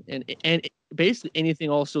tacky, and basically anything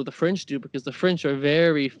also the French do, because the French are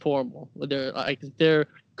very formal. Their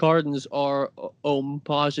gardens are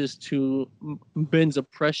homages to men's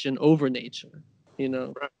oppression over nature.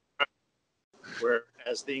 Right.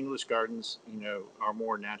 Whereas the English gardens, are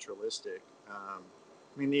more naturalistic. I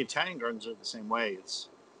mean, the Italian gardens are the same way.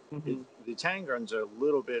 Mm-hmm. The Italian gardens are a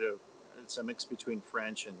little bit of it's a mix between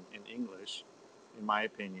French and English, in my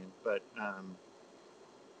opinion. But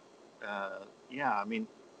yeah, I mean,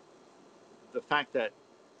 the fact that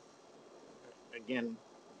again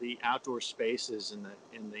the outdoor spaces and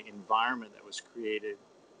the environment that was created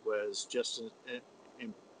was just as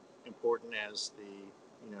important as the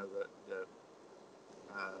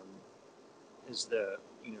um, is the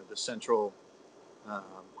central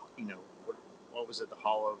um, what was it, the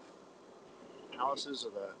Hall of Palaces,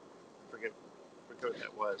 or I forget what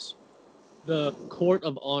that was. The Court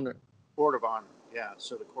of Honor. Court of Honor. Yeah,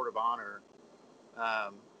 so the Court of Honor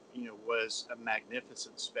was a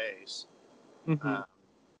magnificent space. Mm-hmm. um,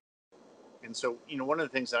 and so one of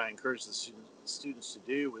the things that I encouraged the students to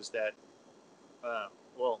do was that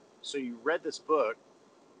so you read this book,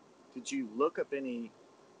 did you look up any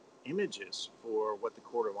images for what the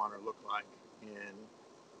Court of Honor looked like?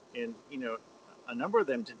 And a number of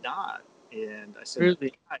them did not. And I said,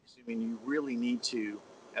 Really? guys, I mean, you really need to,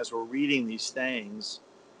 as we're reading these things,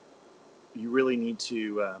 you really need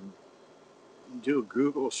to do a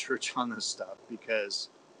Google search on this stuff because,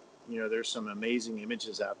 there's some amazing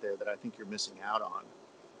images out there that I think you're missing out on.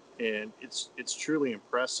 And it's truly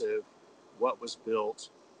impressive what was built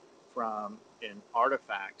from an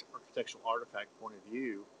architectural artifact point of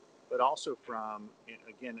view, but also from,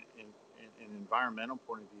 again, an environmental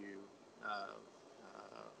point of view,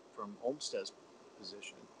 from Olmsted's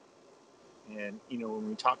position. And when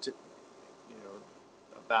we talk to you know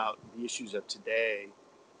about the issues of today,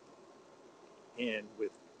 and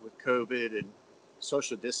with COVID and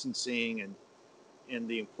social distancing and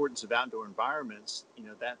the importance of outdoor environments,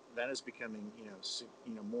 that is becoming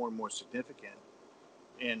more and more significant.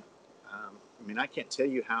 And I mean, I can't tell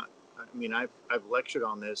you how. I mean, I've lectured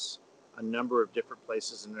on this a number of different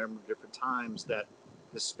places and a number of different times, that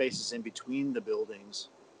the spaces in between the buildings,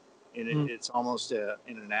 and Mm, it's almost an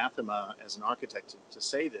anathema as an architect to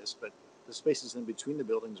say this, but the spaces in between the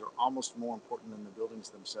buildings are almost more important than the buildings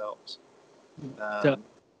themselves. de- Um,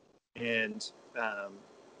 and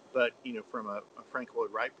but from a Frank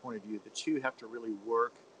Lloyd Wright point of view, the two have to really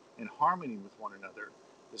work in harmony with one another.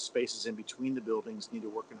 The spaces in between the buildings need to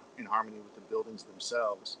work in harmony with the buildings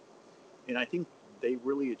themselves, and I think they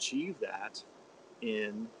really achieve that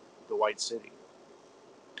in the White City.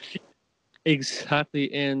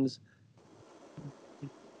 exactly. And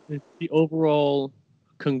the overall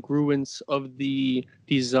congruence of the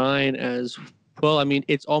design as well. I mean,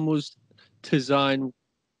 it's almost designed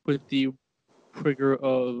with the trigger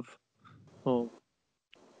um,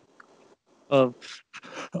 of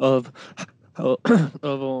of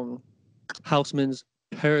of Houseman's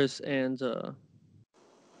Paris, and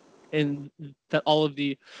that all of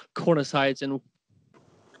the corner sides and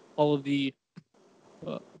all of the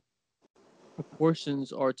uh,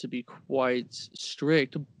 proportions are to be quite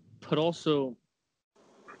strict, but also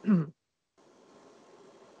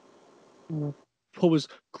what was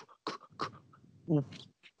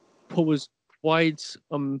what was quite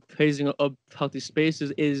amazing about these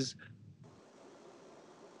spaces is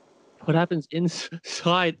what happens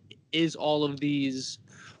inside is all of these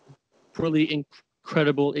really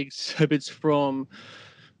incredible exhibits, from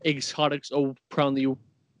exotics around the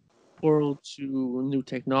world to new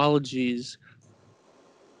technologies.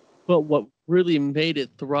 But what really made it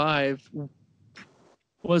thrive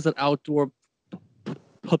was an outdoor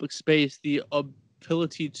public space, the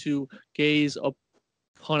ability to gaze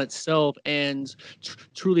upon itself and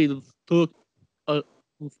truly look uh,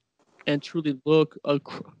 truly look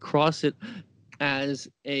across it as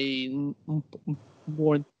a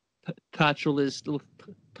more naturalist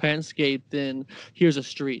landscape than here's a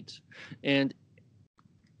street. And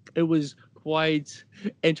it was quite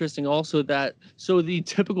interesting also that, so the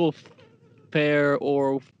typical fair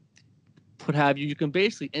or what have you, you can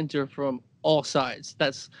basically enter from all sides.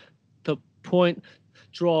 That's the point.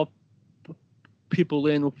 Draw people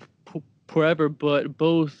in forever, but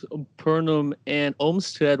both Burnham and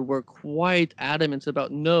Olmsted were quite adamant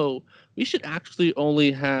about, no, we should actually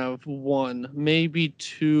only have one, maybe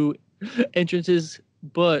two entrances,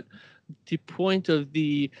 but the point of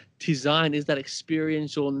the design is that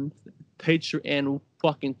experiential nature and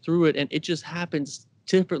walking through it, and it just happens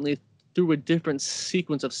differently through a different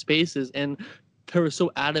sequence of spaces. And they were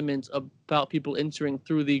so adamant about people entering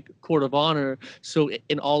through the court of honor, so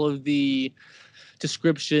in all of the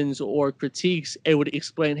descriptions or critiques, it would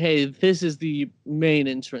explain, hey, this is the main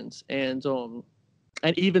entrance. And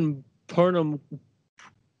even Burnham,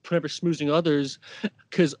 whenever smoozing others,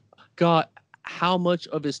 because God, how much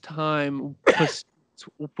of his time was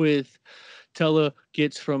with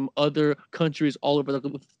delegates from other countries all over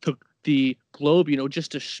the globe,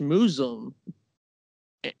 just to schmooze them.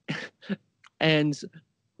 And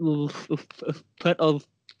let,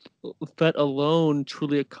 let alone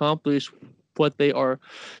truly accomplish what they are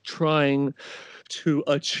trying to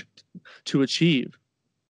achieve.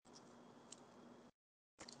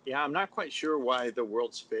 Yeah, I'm not quite sure why the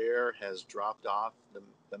World's Fair has dropped off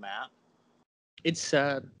the map. It's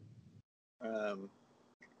sad. Um,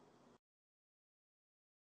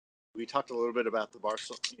 we talked a little bit about the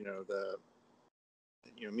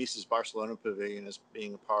Mises Barcelona Pavilion as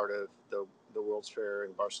being a part of the World's Fair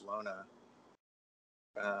in Barcelona,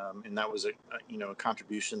 and that was a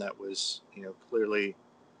contribution that was clearly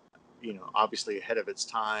obviously ahead of its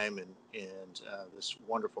time, and this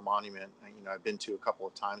wonderful monument. I've been to a couple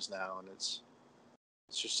of times now, and it's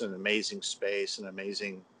just an amazing space, an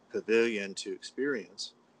amazing pavilion to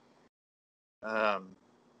experience. Um,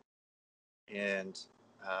 and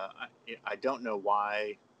I don't know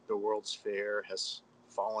why the World's Fair has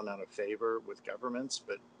fallen out of favor with governments,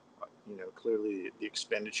 but clearly the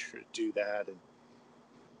expenditure to do that, and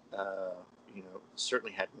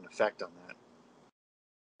certainly had an effect on that.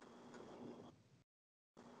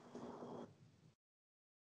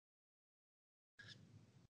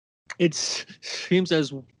 It seems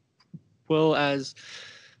as well as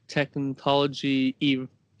technology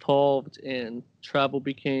evolved and travel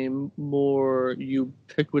became more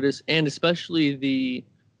ubiquitous, and especially the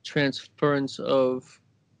transference of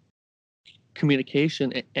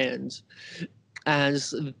communication, and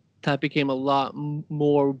as that became a lot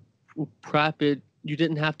more rapid, you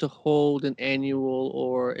didn't have to hold an annual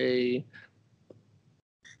or a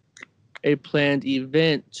planned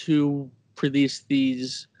event to release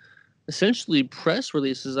these essentially press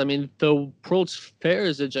releases. I mean, the World's Fair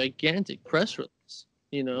is a gigantic press release,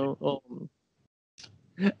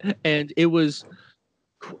 and it was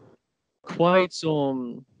quite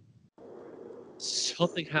something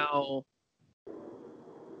how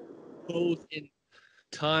both in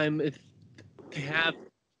time if they have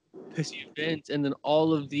this event and then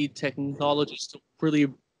all of the technologies to really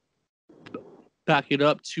back it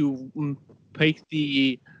up to make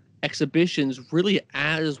the exhibitions really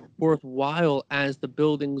as worthwhile as the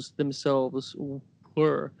buildings themselves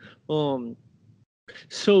were.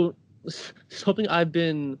 So something I've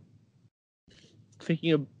been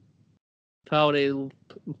thinking about a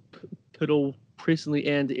little recently,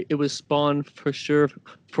 and it was spawned for sure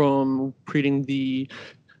from reading the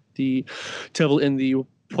Devil in the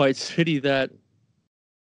White City, that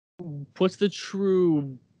what's the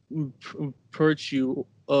true virtue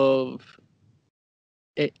of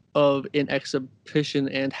an exhibition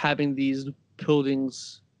and having these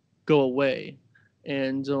buildings go away,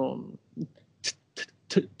 and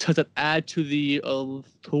does it add to the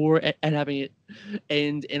tour and having it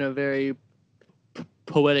end in a very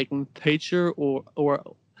poetic nature, or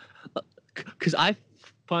because I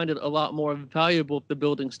find it a lot more valuable if the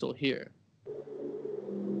building's still here.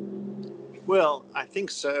 Well, I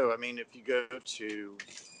think so. I mean, if you go to,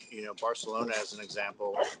 Barcelona as an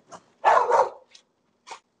example.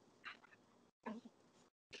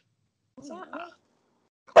 If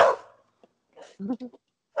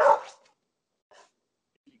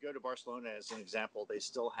you go to Barcelona as an example, they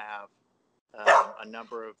still have a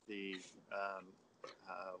number of the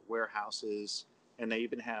warehouses, and they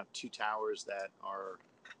even have two towers that are,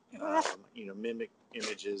 mimic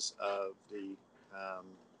images of the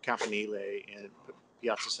Campanile and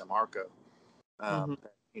Piazza San Marco,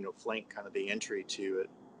 flank kind of the entry to it.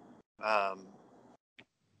 I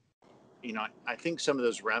think some of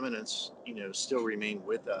those remnants, still remain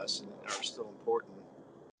with us and are still important.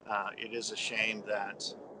 It is a shame that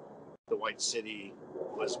the White City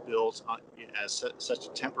was built as such a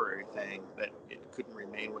temporary thing that it couldn't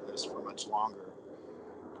remain with us for much longer.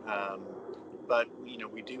 But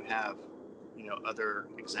we do have other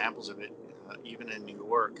examples of it, even in New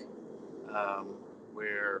York,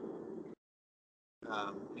 where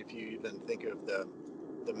if you even think of the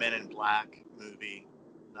Men in Black movie,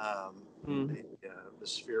 the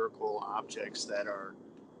spherical objects that are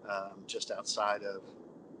just outside of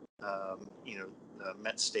the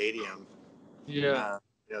Met Stadium. Yeah.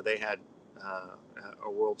 They had a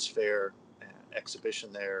World's Fair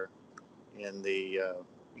exhibition there in the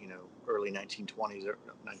early 1920s or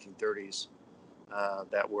 1930s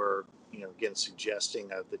that were again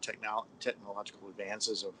suggesting of the technological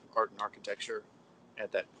advances of art and architecture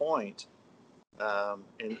at that point.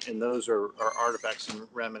 And those are artifacts and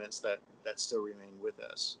remnants that still remain with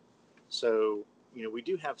us. So we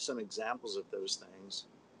do have some examples of those things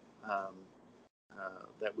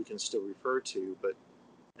that we can still refer to, but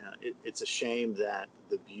it's a shame that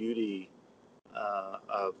the beauty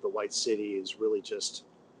of the White City is really just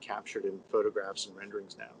captured in photographs and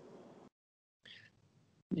renderings now.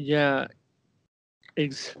 Yeah.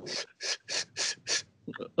 It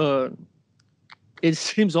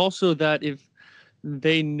seems also that if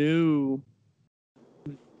they knew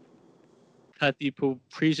that the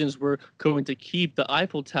Parisians were going to keep the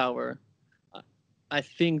Eiffel Tower, I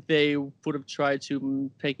think they would have tried to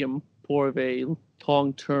make it more of a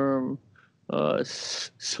long-term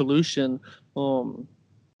solution,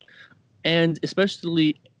 and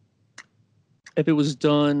especially if it was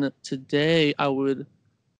done today, I would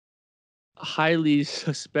highly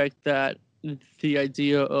suspect that the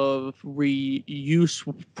idea of reuse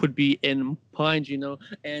would be in mind,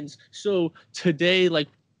 and so today, like,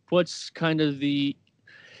 what's kind of the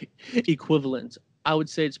equivalent? I would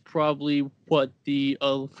say it's probably what the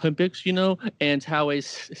Olympics, and how a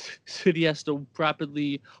city has to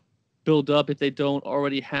rapidly build up if they don't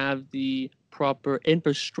already have the proper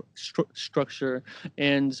infrastructure.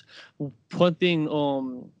 And one thing,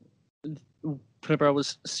 whenever I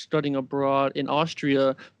was studying abroad in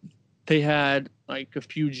Austria, they had like a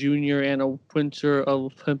few junior and a winter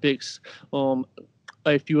Olympics,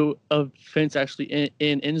 a few events actually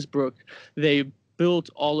in Innsbruck. They built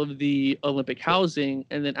all of the Olympic housing,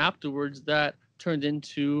 and then afterwards that turned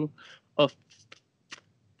into a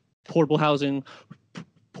portable housing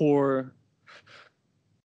for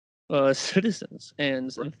citizens,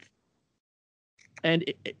 and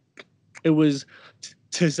it was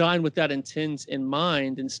designed with that intent in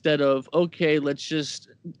mind, instead of, okay, let's just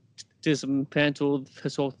dismantle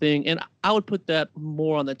this whole thing. And I would put that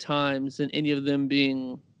more on the Times than any of them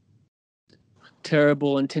being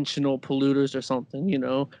terrible intentional polluters or something,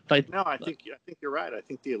 like. No, I think you're right. I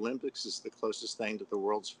think the Olympics is the closest thing to the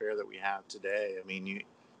World's Fair that we have today. I mean,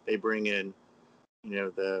 they bring in,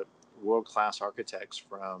 the world class architects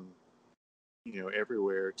from,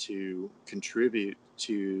 everywhere to contribute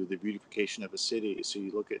to the beautification of a city. So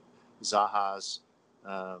you look at Zaha's,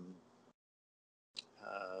 um,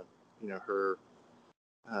 her,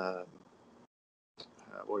 uh,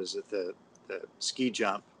 what is it, the ski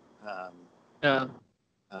jump. Um, Yeah.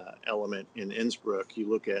 Element in Innsbruck. You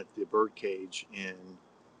look at the birdcage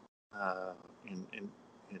uh, in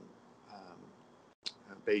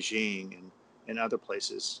Beijing and other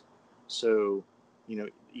places. So,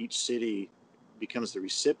 each city becomes the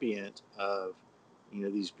recipient of,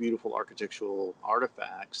 these beautiful architectural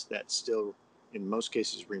artifacts that still, in most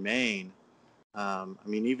cases, remain. I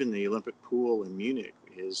mean, even the Olympic pool in Munich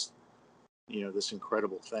is, this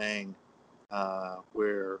incredible thing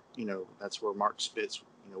where, that's where Mark Spitz,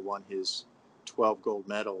 won his 12 gold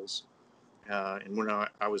medals. And when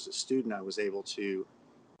I was a student, I was able to,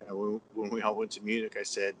 when we all went to Munich, I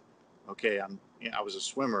said, okay, I was a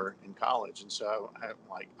swimmer in college. And so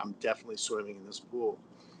I'm definitely swimming in this pool.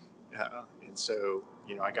 And so,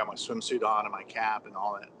 I got my swimsuit on and my cap and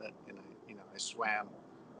all that and I swam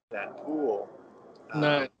that pool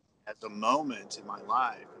No. as a moment in my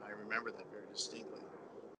life. And I remember that very distinctly.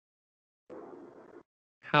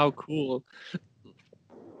 How cool.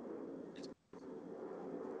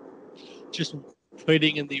 Just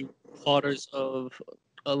waiting in the waters of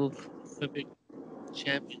Olympic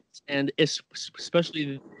champions, and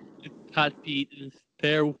especially Pat feet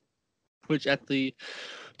there, which at the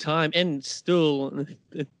time and still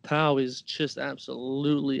Pow is just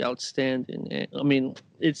absolutely outstanding. I mean,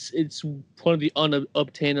 it's one of the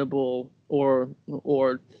unobtainable or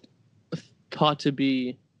thought to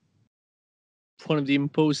be one of the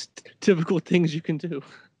most difficult things you can do.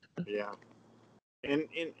 Yeah. And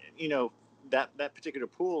that particular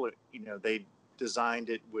pool, they designed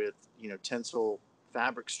it with tensile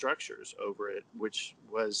fabric structures over it, which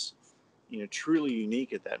was truly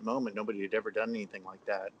unique at that moment. Nobody had ever done anything like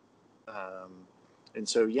that. um, and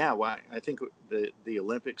so, yeah, well, I think the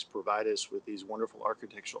Olympics provide us with these wonderful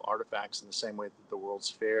architectural artifacts in the same way that the World's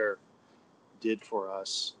Fair did for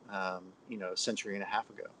us, a century and a half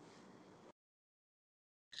ago.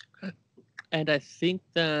 And I think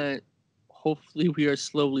that hopefully we are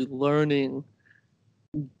slowly learning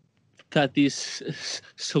that the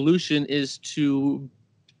solution is to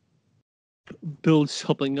build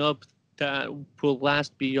something up that will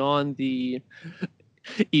last beyond the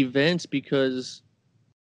events, because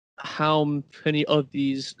how many of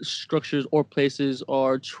these structures or places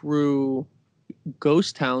are true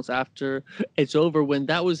ghost towns after it's over, when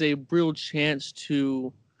that was a real chance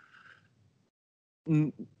to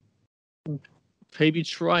maybe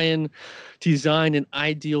try and design an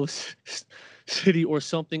ideal city or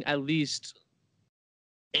something, at least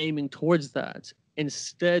aiming towards that.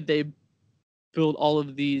 Instead, they build all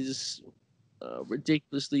of these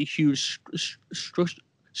ridiculously huge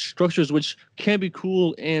structures, which can be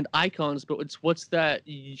cool and icons, but what's that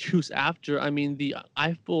use after? I mean, the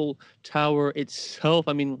Eiffel Tower itself,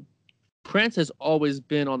 I mean, France has always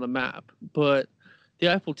been on the map, but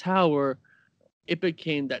the Eiffel Tower, it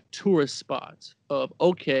became that tourist spot of,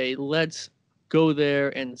 okay, let's go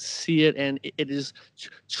there and see it, and it is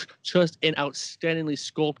just an outstandingly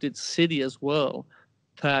sculpted city as well,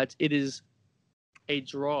 that it is a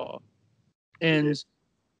draw. And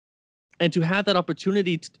to have that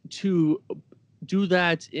opportunity to do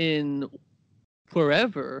that in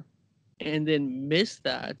wherever, and then miss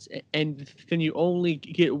that, and then you only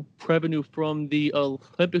get revenue from the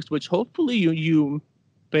Olympics, which hopefully you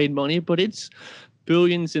made money, but it's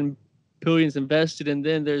billions and billions invested, and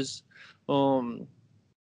then there's um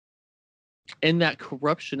and that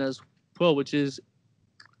corruption as well, which is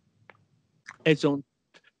its own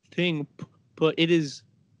thing, but it is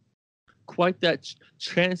quite that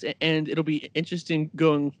chance, and it'll be interesting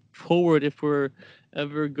going forward if we're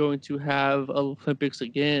ever going to have Olympics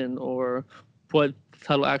again, or what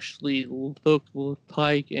that'll actually look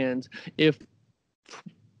like, and if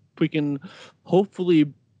we can hopefully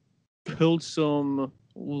build some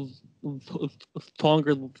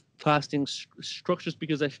longer lasting structures,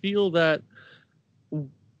 because I feel that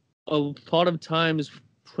a lot of times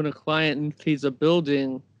when a client needs a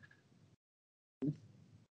building,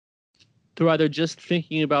 they're either just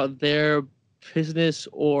thinking about their business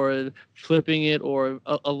or flipping it, or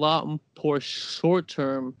a lot more short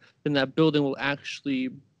term than that building will actually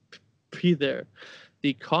be there.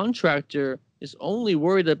 The contractor is only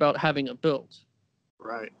worried about having it built.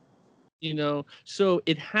 Right. So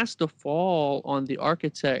it has to fall on the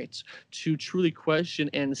architect to truly question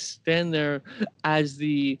and stand there as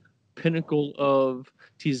the pinnacle of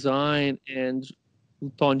design and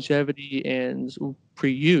longevity and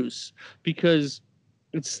reuse, because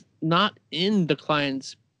it's not in the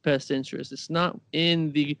client's best interest. It's not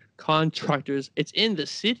in the contractors. It's in the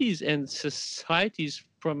cities and societies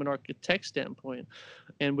from an architect standpoint,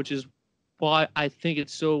 and which is why I think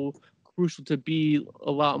it's so crucial to be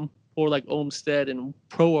a lot more like Olmsted and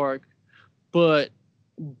ProArch. But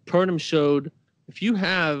Burnham showed if you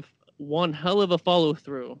have one hell of a follow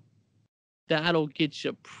through, that'll get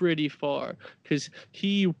you pretty far, because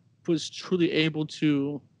he was truly able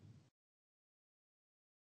to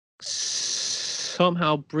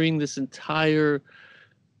somehow bring this entire,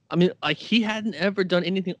 I mean, like, he hadn't ever done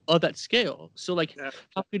anything of that scale, so like, Yeah.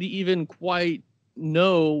 how could he even quite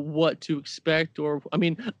know what to expect? Or I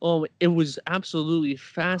mean, it was absolutely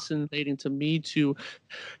fascinating to me to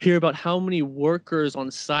hear about how many workers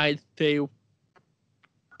on site they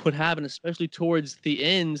would have, and especially towards the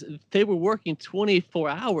ends, they were working 24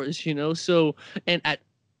 hours, so, and at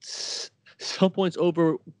some points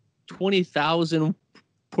over 20,000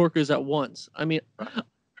 workers at once. I mean,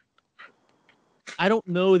 I don't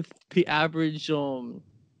know the average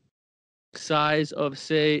size of,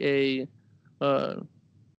 say, a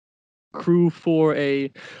crew for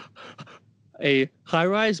a high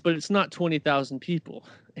rise, but it's not 20,000 people.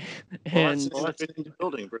 Well, that's And an individual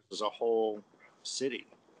building versus a whole city,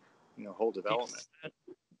 whole development.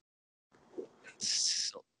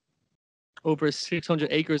 Over 600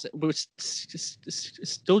 acres, which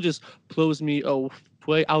still just blows me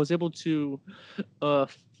away. I was able to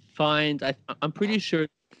find, I'm pretty sure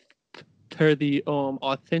they're the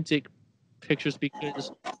authentic pictures,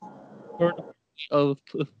 because of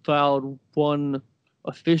filed one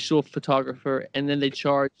official photographer, and then they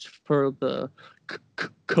charged for the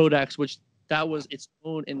Kodaks, which that was its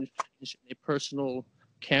own invention, a personal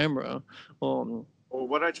camera. Well,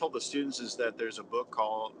 what I told the students is that there's a book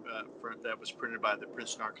called that was printed by the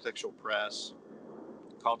Princeton Architectural Press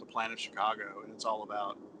called "The Plan of Chicago," and it's all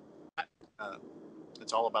about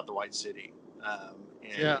the White City,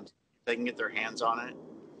 and Yeah. they can get their hands on it.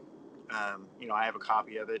 I have a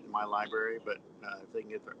copy of it in my library, but if they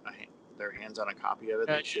can get their hands on a copy of it,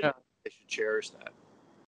 they should cherish that.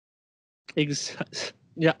 Exactly.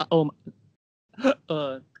 Yeah.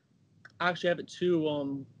 Actually, I have it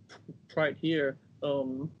too. Right here.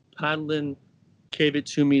 Padlin gave it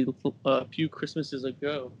to me a few Christmases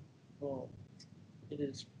ago. It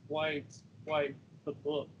is quite the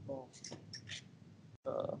book.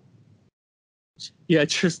 Uh, yeah,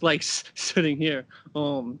 just like sitting here.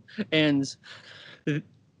 And it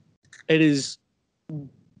is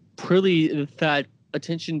really that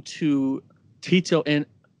attention to detail, and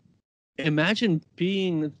imagine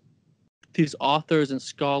being these authors and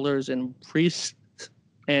scholars and priests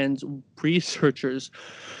and researchers.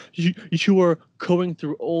 You are going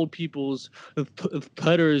through old people's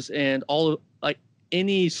letters and all of, like,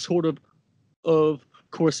 any sort of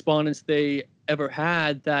correspondence they ever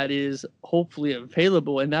had that is hopefully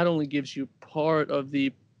available, and that only gives you part of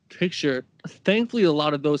the picture. Thankfully, a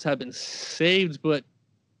lot of those have been saved, but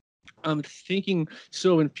I'm thinking,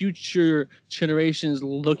 so in future generations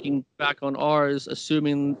looking back on ours,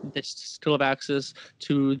 assuming they still have access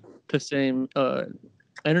to the same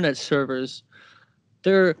internet servers,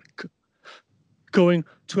 they're going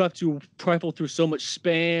to have to rifle through so much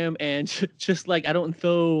spam, and just like, I don't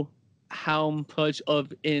know how much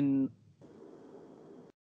of an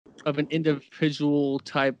individual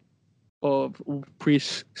type of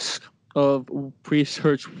of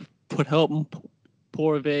research would help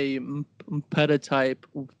more of a meta type,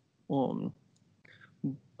 um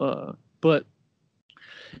but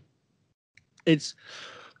it's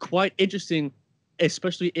quite interesting,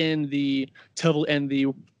 especially in the Temple and the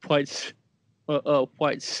white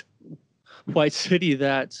white city,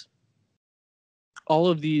 that all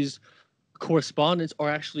of these correspondence are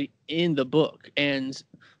actually in the book, and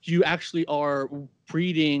you actually are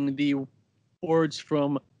reading the words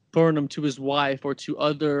from Burnham to his wife or to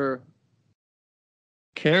other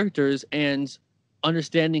characters and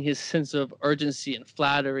understanding his sense of urgency and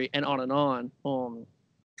flattery and on and on.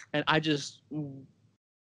 And I just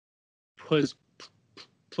was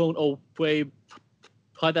blown away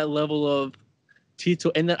by that level of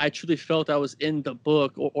detail, and that I truly felt I was in the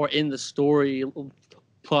book or in the story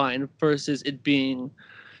line versus it being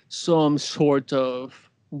some sort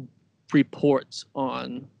of report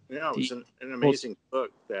on Yeah, it was the an amazing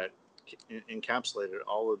book that encapsulated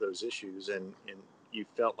all of those issues, and you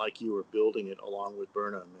felt like you were building it along with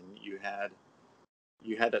Burnham, and you had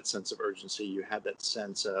that sense of urgency, you had that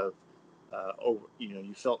sense of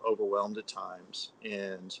you felt overwhelmed at times,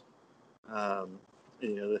 and um,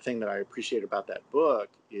 the thing that I appreciate about that book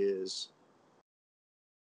is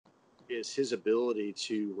his ability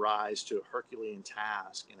to rise to a Herculean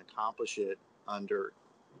task and accomplish it under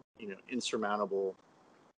insurmountable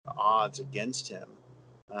odds against him,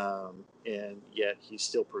 and yet he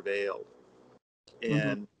still prevailed.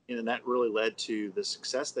 mm-hmm. And that really led to the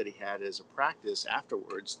success that he had as a practice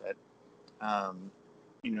afterwards. That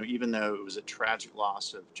even though it was a tragic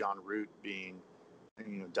loss of John Root being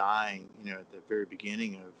dying at the very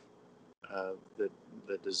beginning of the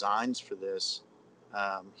designs for this,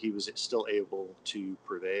 he was still able to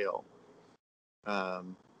prevail.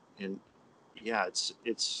 And yeah, it's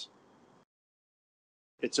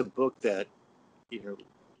a book that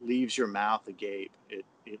leaves your mouth agape. It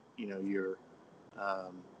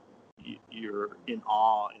um, you're in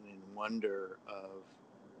awe and in wonder of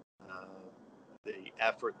uh, the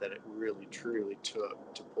effort that it really truly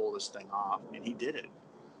took to pull this thing off, and he did it.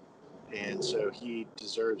 And so he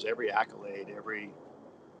deserves every accolade, every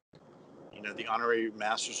the honorary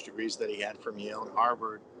master's degrees that he had from Yale and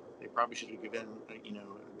Harvard. They probably should have given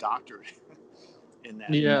a doctorate in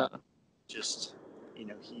that. Yeah, Just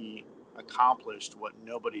he accomplished what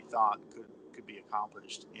nobody thought could be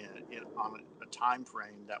accomplished on a time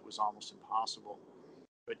frame that was almost impossible,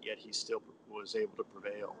 but yet he still was able to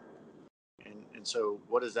prevail. And so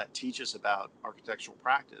what does that teach us about architectural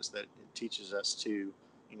practice? That it teaches us to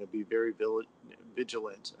be very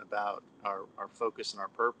vigilant about our focus and our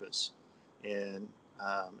purpose, and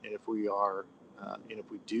if we are and if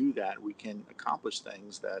we do that, we can accomplish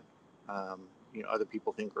things that other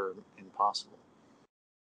people think are impossible.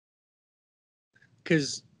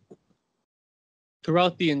 because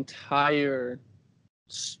throughout the entire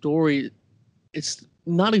story, it's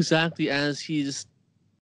not exactly as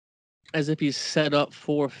if he's set up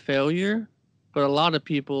for failure, but a lot of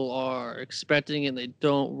people are expecting and they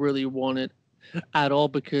don't really want it at all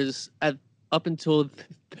because up until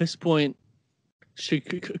this point,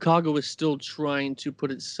 Chicago is still trying to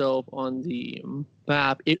put itself on the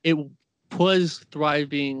map. It was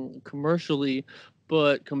thriving commercially,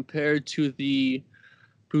 but compared to the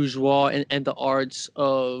bourgeois and the arts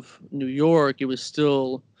of New York, it was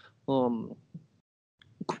still um,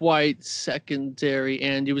 quite secondary,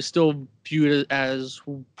 and it was still viewed as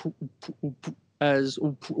as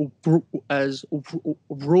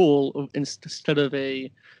rural instead of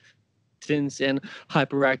a dense and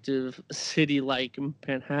hyperactive city like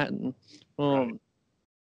Manhattan. Right. Um,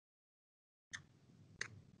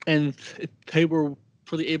 and they were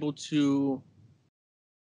really able to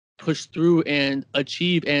push through and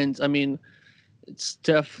achieve. And I mean, it's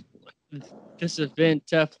this event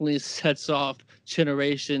definitely sets off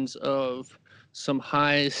generations of some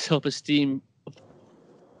high self-esteem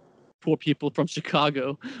for people from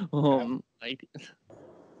Chicago. Like,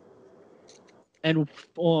 and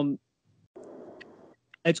um,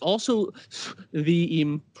 it's also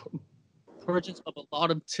the emergence of a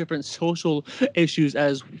lot of different social issues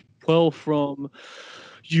as well, from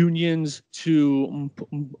unions to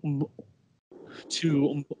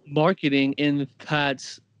marketing. In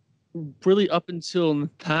that, really up until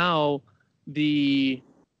now, the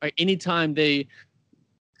anytime they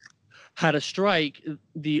had a strike,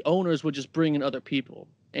 the owners would just bring in other people,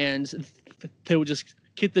 and they would just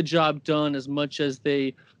get the job done as much as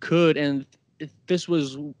they could. And this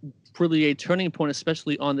was really a turning point,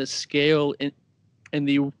 especially on this scale, in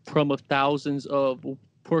the realm of thousands of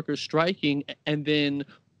workers striking, and then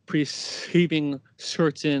perceiving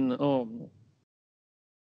certain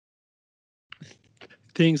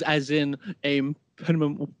things as in a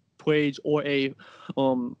minimum wage or a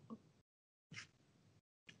um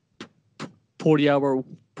 40-hour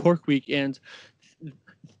work week. And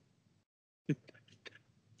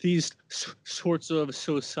these sorts of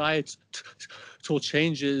societal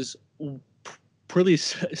changes really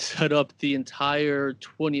set up the entire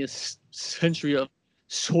 20th century of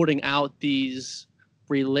sorting out these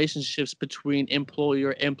relationships between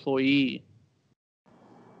employer employee.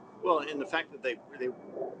 Well, and the fact that they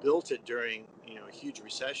built it during a huge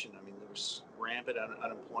recession. I mean, there was rampant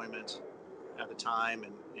unemployment at the time,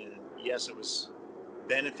 and yes, it was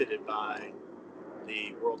benefited by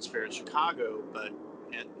the World's Fair in Chicago, but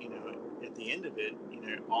at the end of it,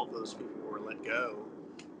 all those people who were let go,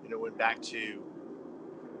 went back to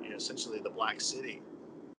essentially the Black City.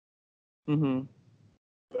 Mm-hmm.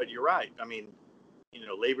 But you're right. I mean,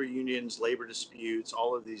 labor unions, labor disputes,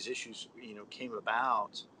 all of these issues, came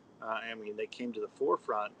about. I mean, they came to the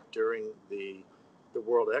forefront during the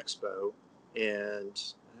World Expo, and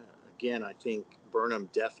again, I think Burnham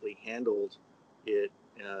definitely handled it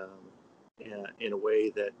in a way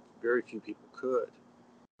that very few people could,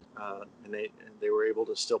 and they were able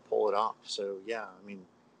to still pull it off. So yeah, I mean,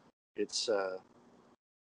 it's I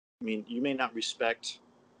mean, you may not respect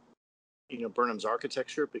Burnham's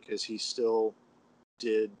architecture because he still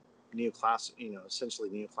did essentially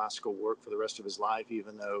neoclassical work for the rest of his life,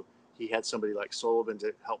 even though he had somebody like Sullivan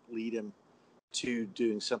to help lead him to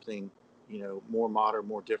doing something, more modern,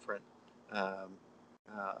 more different, um,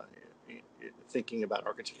 uh, thinking about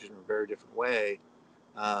architecture in a very different way.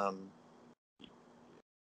 Um,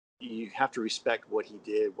 you have to respect what he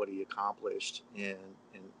did, what he accomplished, and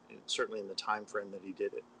certainly in the time frame that he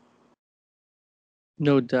did it.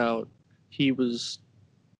 No doubt, he was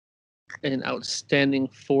an outstanding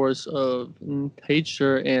force of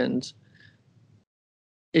nature, and So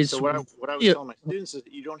it's what I was yeah. telling my students is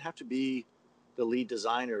that you don't have to be the lead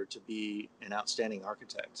designer to be an outstanding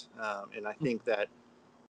architect, and I think that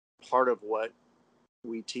part of what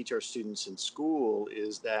we teach our students in school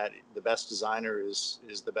is that the best designer is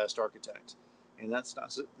the best architect, and that's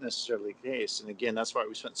not necessarily the case. And again, that's why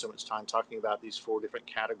we spent so much time talking about these four different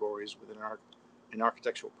categories within an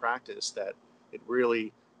architectural practice. That it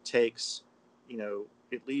really takes,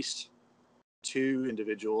 at least two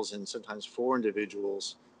individuals and sometimes four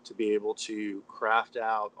individuals to be able to craft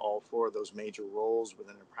out all four of those major roles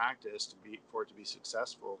within a practice for it to be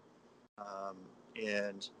successful. Um,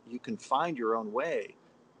 and you can find your own way.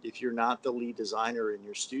 If you're not the lead designer in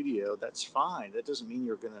your studio, that's fine. That doesn't mean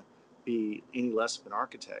you're going to be any less of an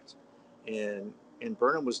architect. And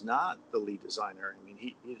Burnham was not the lead designer. I mean,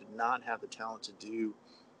 he did not have the talent to do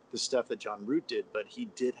the stuff that John Root did, but he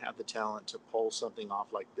did have the talent to pull something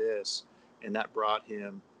off like this, and that brought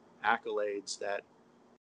him accolades that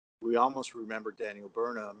we almost remember Daniel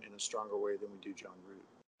Burnham in a stronger way than we do John Root.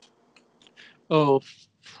 Oh,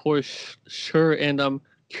 for sure. And I'm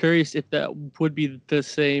curious if that would be the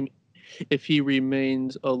same if he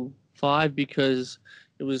remains alive, because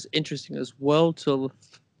it was interesting as well to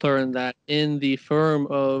learn that in the firm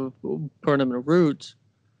of Burnham and Root,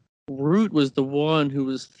 Root was the one who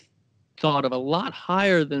was thought of a lot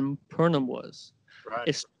higher than Burnham was, Right.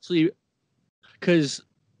 especially because,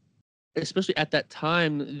 especially at that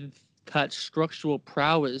time, that structural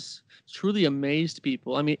prowess truly amazed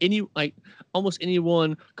people. I mean, almost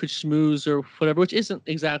anyone could schmooze or whatever, which isn't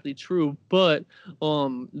exactly true, but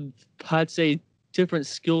that's a different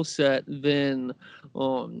skill set than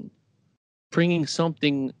um bringing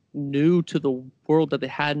something new to the world that they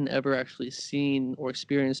hadn't ever actually seen or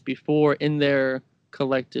experienced before in their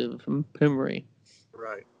collective memory.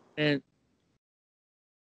 Right. And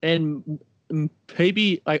and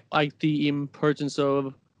maybe like the emergence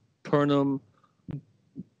of Burnham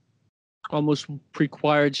almost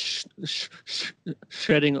required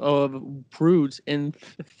shedding of broods, and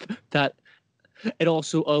that it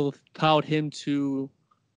also allowed him to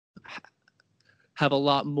have a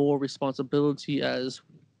lot more responsibility as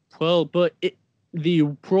well. But the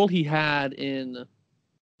role he had in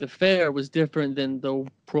the fair was different than the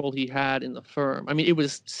role he had in the firm. I mean, it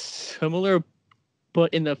was similar,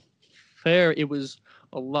 but in the fair, it was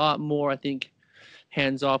a lot more, I think,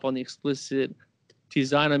 hands off on the explicit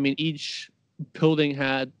design. I mean, each building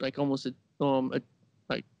had like almost a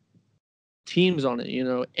like teams on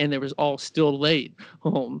it, and it was all still laid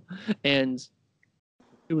home, and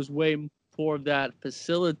it was way more of that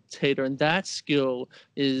facilitator, and that skill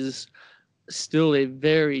is still a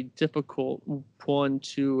very difficult one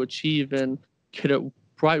to achieve and get it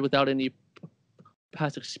right without any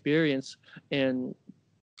past experience. And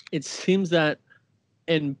it seems that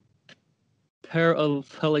in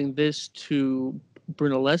paralleling this to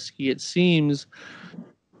Brunelleschi, it seems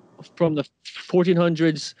from the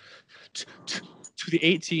 1400s to the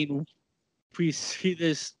 18, we see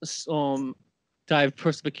this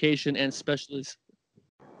diversification and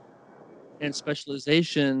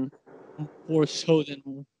specialization more so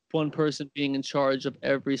than one person being in charge of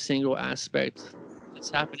every single aspect that's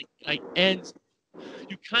happening. And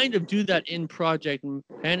you kind of do that in project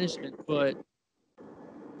management, but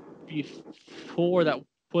before that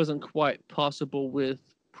wasn't quite possible with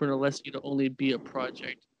Brunelleschi to only be a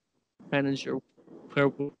project manager, where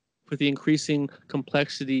with the increasing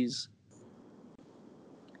complexities.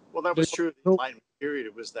 Well, that was true of the Enlightenment period.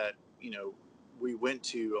 It was that, we went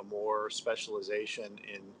to a more specialization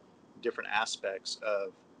in different aspects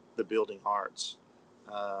of the building arts.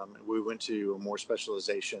 We went to a more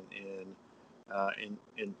specialization in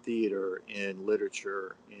theater, in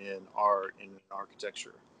literature, in art, in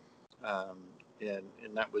architecture, um, and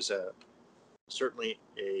that was certainly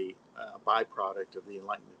a byproduct of the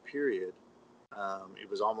Enlightenment period. It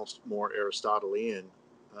was almost more Aristotelian,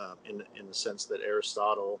 in the sense that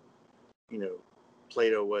Aristotle,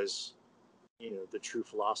 Plato was, the true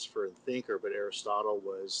philosopher and thinker, but Aristotle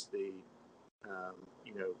was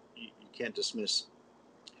you can't dismiss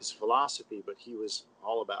his philosophy, but he was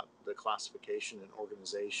all about the classification and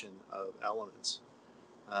organization of elements.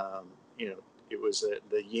 Um, you know, it was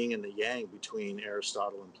the yin and the yang between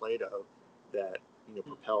Aristotle and Plato that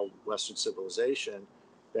propelled Western civilization,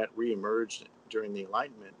 that reemerged during the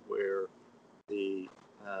Enlightenment, where the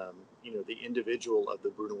the individual of the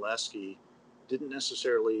Brunelleschi didn't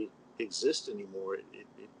necessarily exist anymore.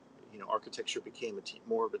 Architecture became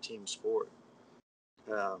more of a team sport,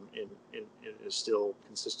 and it is still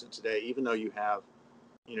consistent today. Even though you have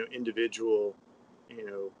individual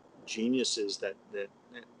geniuses that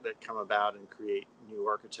come about and create new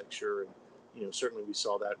architecture, and certainly we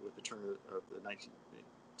saw that with the turn of the 19th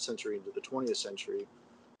century into the 20th century.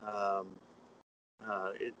 Um,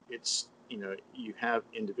 it's you have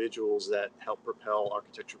individuals that help propel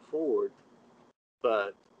architecture forward,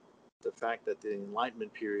 but the fact that the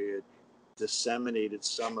Enlightenment period disseminated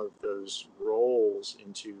some of those roles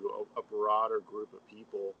into a broader group of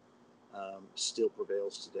people still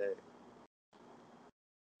prevails today.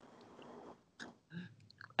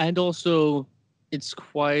 And also, it's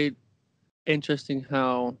quite interesting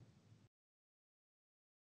how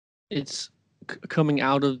it's coming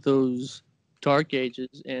out of those dark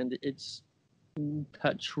ages, and it's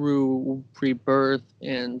that true rebirth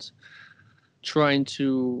and trying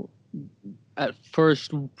to at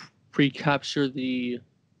first recapture the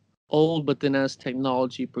old, but then as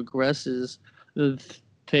technology progresses,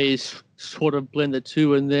 they sort of blend the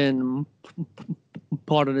two, and then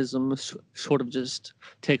modernism sort of just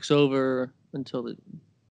takes over until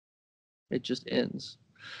it just ends.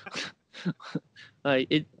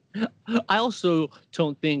 It. I also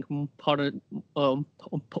don't think I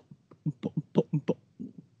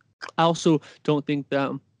also don't think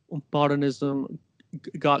that modernism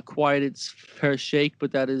got quite its fair shake,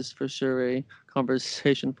 but that is for sure a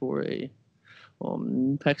conversation for a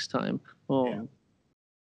next time. Yeah.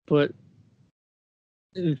 But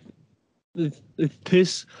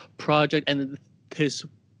this project and this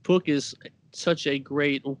book is such a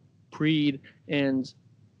great read, and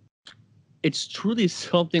it's truly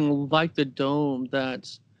something like the dome that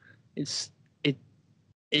it's it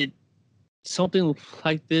something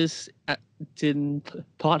like this didn't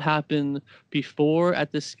thought happen before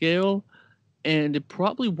at this scale, and it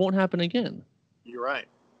probably won't happen again. You're right.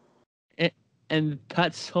 And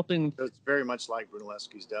that's something. So it's very much like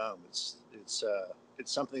Brunelleschi's dome. It's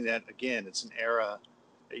something that, again, it's an era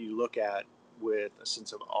that you look at with a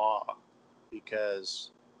sense of awe, because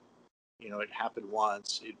it happened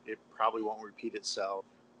once. It probably won't repeat itself,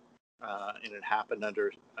 and it happened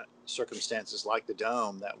under circumstances like the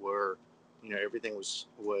dome that were, everything was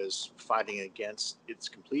fighting against its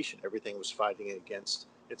completion. Everything was fighting against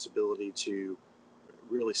its ability to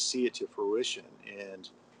really see it to fruition. And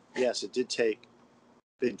yes, it did take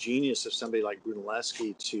the genius of somebody like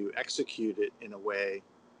Brunelleschi to execute it in a way,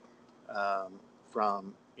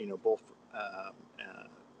 from both a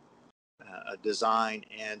design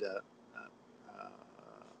and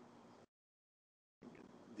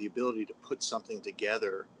the ability to put something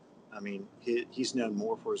together. I mean, he's known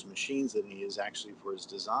more for his machines than he is actually for his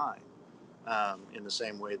design. In the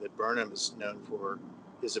same way that Burnham is known for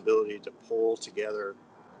his ability to pull together,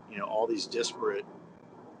 all these disparate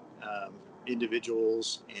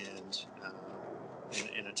individuals and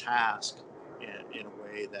in a task in a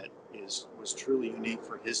way that was truly unique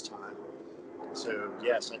for his time. So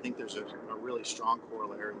yes, I think there's a really strong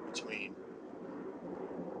corollary between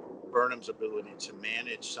Burnham's ability to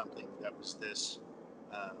manage something that was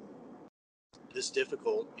um, this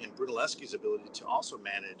difficult, and Brunelleschi's ability to also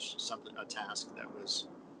manage a task that was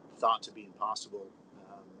thought to be impossible.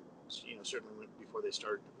 Certainly before they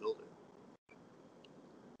started to build it.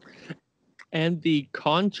 and the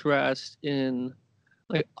contrast in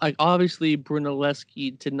like obviously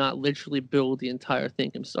Brunelleschi did not literally build the entire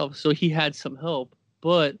thing himself, so he had some help,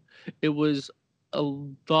 but it was a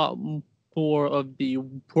lot more of the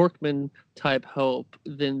workman type help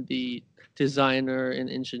than the designer and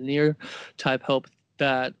engineer type help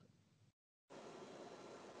that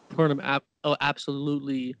Burnham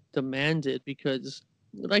absolutely demanded, because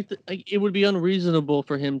like it would be unreasonable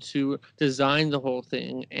for him to design the whole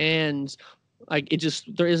thing, and like it just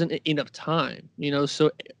there isn't enough time,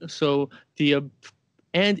 so the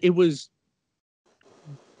and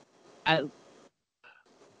at,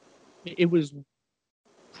 it was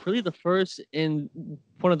really the first and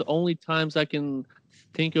one of the only times I can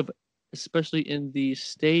think of, especially in the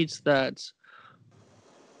states, that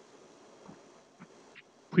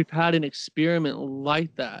we've had an experiment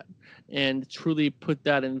like that and truly put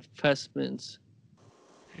that investment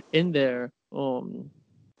in there,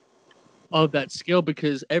 of that scale,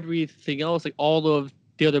 because everything else, like all of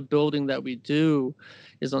the other building that we do,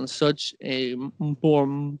 is on such a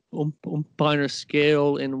more minor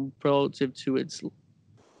scale and relative to its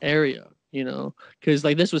area, because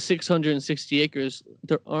like this was 660 acres.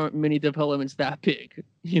 There aren't many developments that big,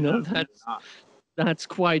 No, they're that's not. that's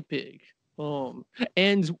quite big. um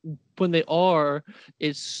and when they are,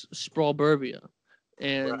 it's sprawlburbia, Right.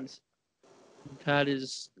 and that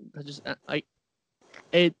just I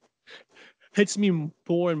it hits me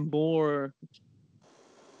more and more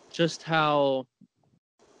just how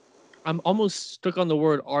I'm almost stuck on the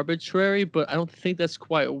word arbitrary, but I don't think that's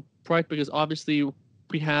quite right, because obviously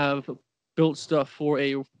we have built stuff for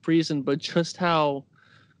a reason, but just how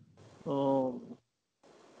um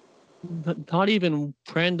not even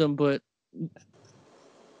random, but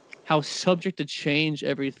how subject to change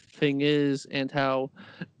everything is, and how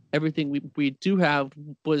everything we do have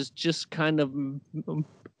was just kind of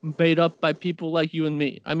made up by people like you and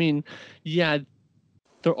me. I mean, yeah,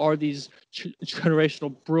 there are these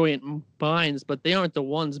generational brilliant minds, but they aren't the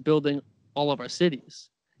ones building all of our cities.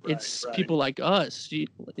 Right. It's Right. people like us,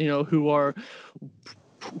 who are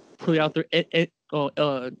really out there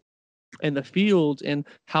in the field. And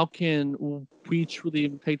how can we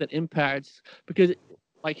truly make that impact? Because,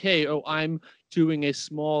 like, hey, oh, I'm doing a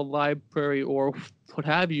small library or what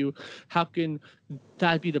have you. How can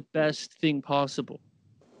that be the best thing possible?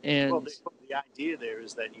 Well, And the idea there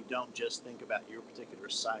is that you don't just think about your particular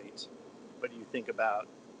site, but you think about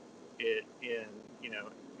it in, you know,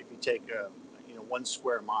 if you take a, 1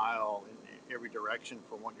 square mile in every direction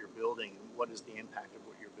for what you're building, what is the impact of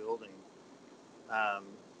what you're building? Um,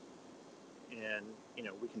 and,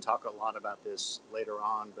 we can talk a lot about this later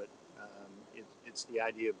on, but it's the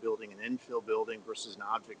idea of building an infill building versus an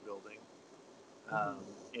object building. Um,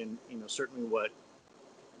 and, certainly what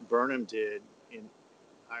Burnham did in,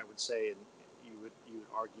 I would say, and you would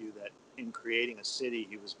argue that in creating a city,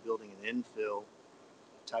 he was building an infill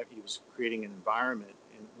type. He was creating an environment,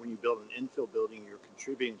 and when you build an infill building, you're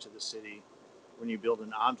contributing to the city. When you build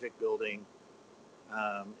an object building,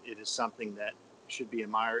 it is something that should be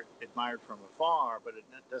admired from afar, but it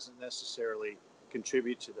doesn't necessarily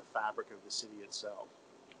contribute to the fabric of the city itself.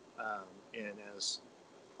 And as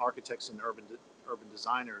architects and urban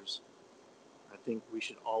designers, I think we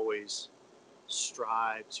should always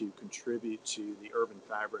strive to contribute to the urban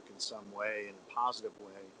fabric in some way, in a positive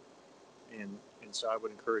way. And so I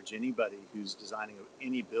would encourage anybody who's designing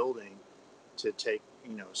any building to take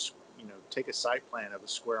a site plan of a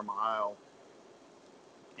square mile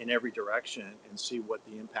in every direction and see what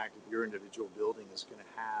the impact of your individual building is going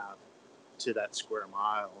to have to that square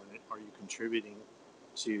mile, and are you contributing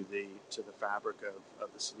to the fabric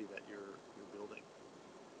of the city that you're building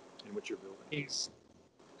and what you're building. it's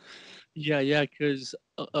yeah, because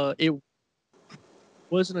it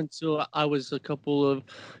wasn't until I was a couple of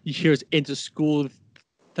years into school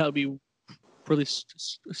that we really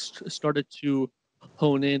started to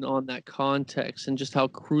hone in on that context and just how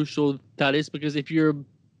crucial that is. Because if you're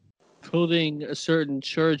building a certain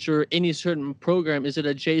church or any certain program, is it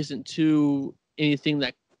adjacent to anything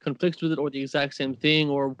that conflicts with it, or the exact same thing,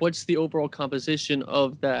 or what's the overall composition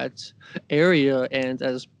of that area, and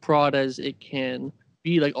as broad as it can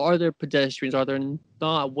be, like, are there pedestrians, are there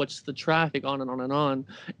not, what's the traffic, on and on and on,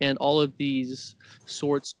 and all of these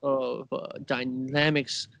sorts of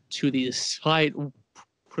dynamics to the site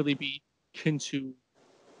really be into.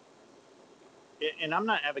 And I'm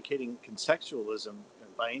not advocating contextualism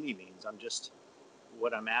by any means. I'm just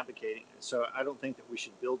what I'm advocating. So I don't think that we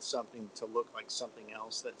should build something to look like something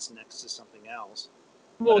else that's next to something else.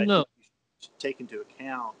 But Well, I no. think you should take into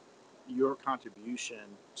account your contribution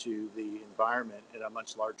to the environment at a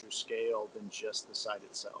much larger scale than just the site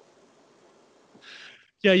itself.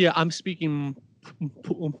 Yeah. I'm speaking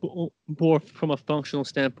more from a functional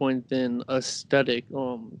standpoint than aesthetic.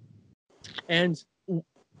 And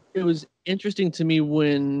it was interesting to me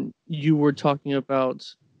when you were talking about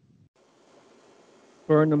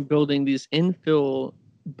Burnham building these infill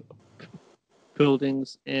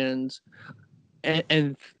buildings, and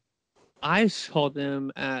I saw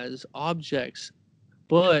them as objects,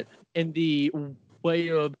 but in the way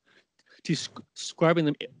of describing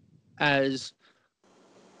them as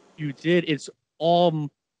you did, it's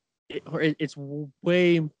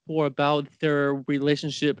way more about their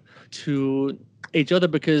relationship to each other,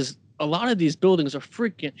 because a lot of these buildings are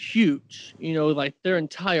freaking huge, like they're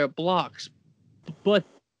entire blocks, but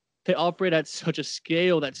they operate at such a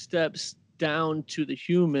scale that steps down to the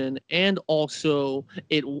human, and also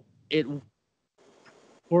it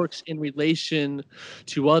works in relation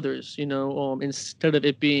to others, instead of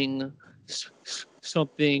it being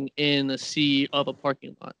something in a sea of a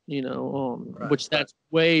parking lot, which that's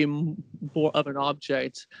way more of an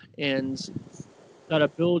object. And that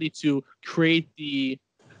ability to create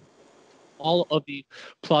all of the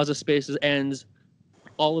plaza spaces and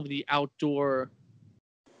all of the outdoor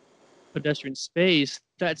pedestrian space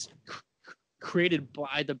that's created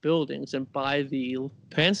by the buildings and by the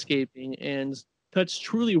landscaping, and that's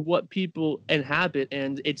truly what people inhabit.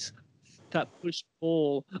 And it's that push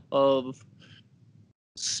pull of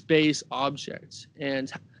space objects,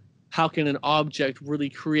 and how can an object really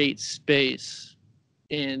create space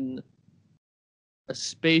in a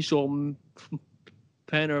spatial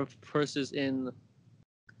manner versus in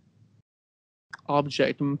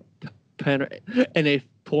object manner in a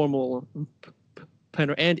formal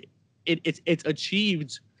manner. And it's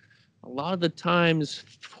achieved a lot of the times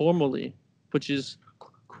formally, which is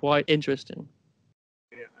quite interesting.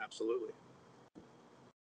 Yeah, absolutely.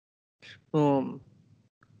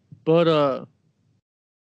 But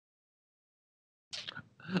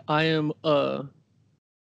I am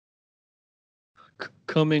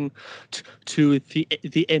coming to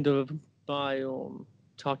the end of my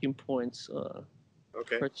talking points.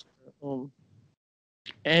 Okay.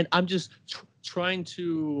 And I'm just trying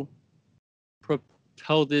to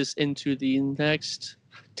propel this into the next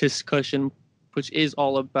discussion, which is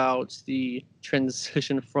all about the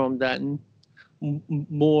transition from that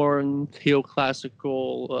more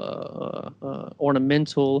neoclassical,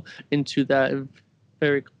 ornamental, into that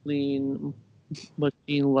very clean,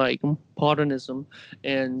 machine-like modernism,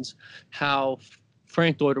 and how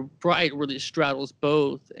Frank Lloyd Wright really straddles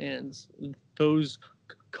both, and those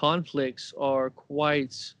conflicts are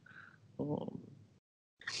quite um,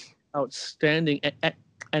 outstanding,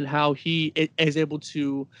 and how he is able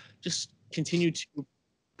to just continue to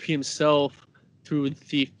be himself through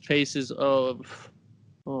the faces of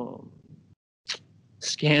um,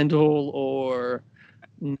 scandal or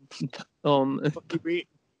um,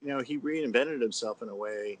 He reinvented himself in a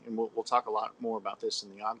way, and we'll talk a lot more about this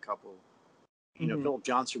in The Odd Couple. Philip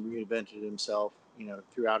Johnson reinvented himself,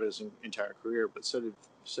 throughout his entire career, but so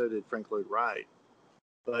did Frank Lloyd Wright.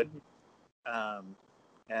 But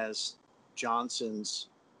as Johnson's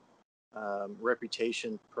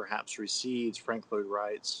reputation perhaps recedes, Frank Lloyd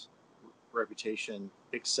Wright's reputation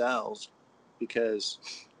excels, because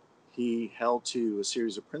he held to a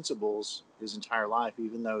series of principles his entire life,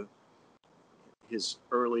 even though his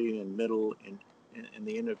early and middle and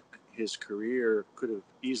the end of his career could have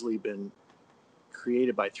easily been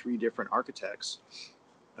created by three different architects.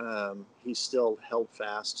 He still held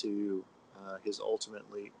fast to his ultimate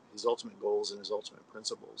goals and his ultimate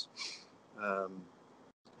principles.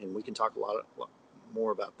 And we can talk a lot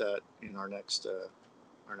more about that in our next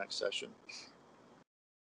session.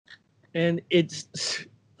 And it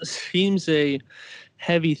seems a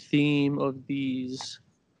heavy theme of these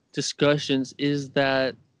discussions is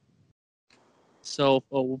that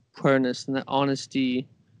self-awareness and that honesty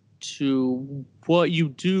to what you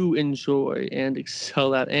do enjoy and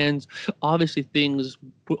excel at. And obviously things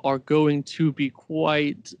are going to be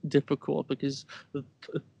quite difficult, because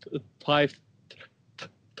life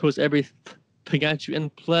throws everything at you,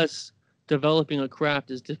 and plus developing a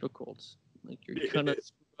craft is difficult. Like, you're gonna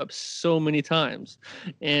screw up so many times,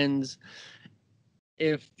 and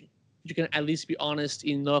if you can at least be honest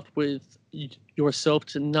enough with yourself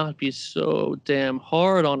to not be so damn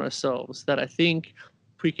hard on ourselves, that I think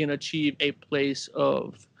we can achieve a place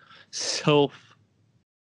of self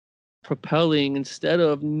propelling, instead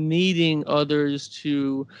of needing others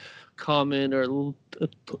to comment or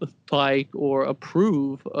like or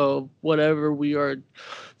approve of whatever we are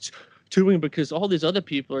doing, because all these other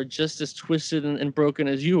people are just as twisted and broken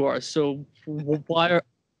as you are. So why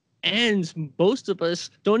and most of us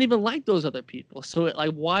don't even like those other people. So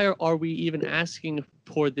like, why are we even asking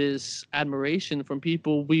for this admiration from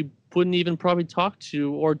people we wouldn't even probably talk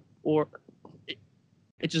to, or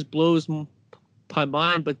it just blows my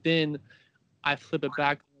mind. But then I flip it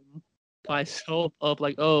back on myself of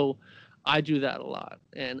like, oh, I do that a lot,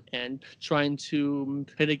 and trying to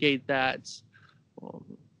mitigate that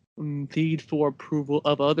need for approval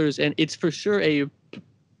of others. And it's for sure a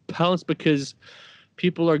balance, because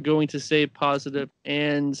people are going to say positive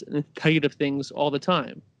and negative things all the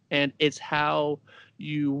time, and it's how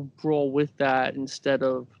you roll with that instead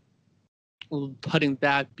of letting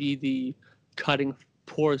that be the cutting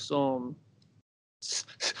force.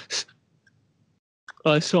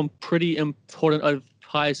 Some pretty important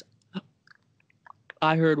advice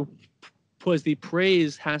I heard was the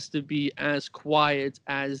praise has to be as quiet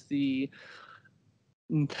as the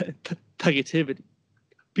negativity,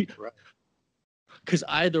 Right. because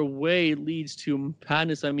either way leads to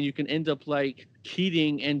madness. I mean, you can end up like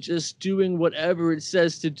cheating and just doing whatever it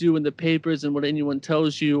says to do in the papers and what anyone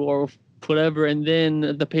tells you or whatever, and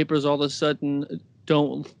then the papers all of a sudden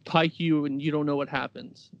don't like you and you don't know what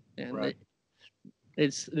happens. And Right.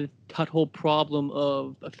 it's that whole problem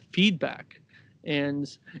of feedback,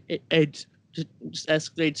 and it just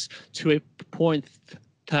escalates to a point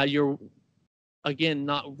that you're again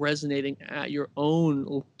not resonating at your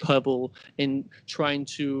own level and trying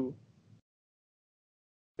to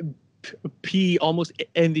be almost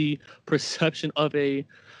in the perception of a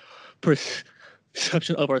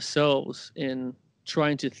perception of ourselves, in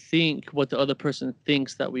trying to think what the other person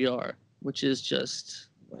thinks that we are, which is just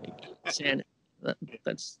like insanity.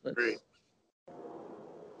 That's Great.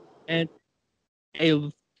 and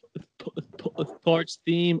a large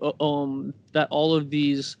theme that all of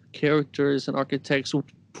these characters and archetypes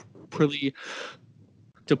really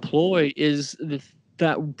deploy is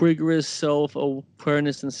that rigorous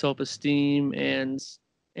self-awareness and self-esteem,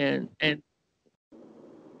 and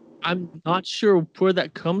I'm not sure where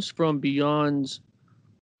that comes from beyond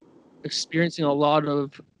experiencing a lot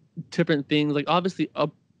of different things. Like obviously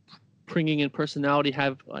upbringing and personality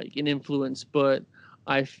have like an influence, but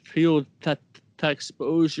I feel that that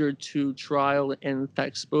exposure to trial and that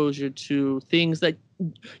exposure to things that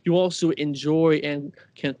you also enjoy and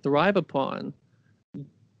can thrive upon,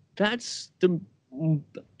 that's the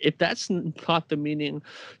if that's not the meaning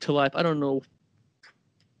to life, I don't know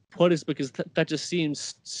what is, because that just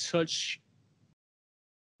seems such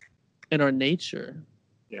in our nature.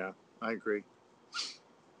 Yeah, I agree.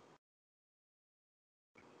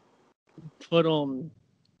 But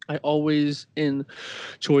I always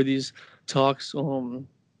enjoy these talks. I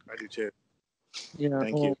do too. Yeah.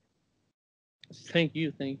 Thank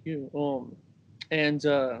you. Thank you. And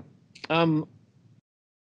um,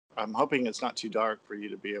 I'm hoping it's not too dark for you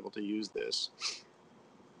to be able to use this.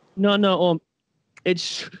 no. It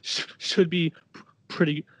should be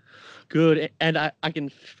pretty good, and I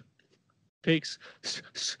can fix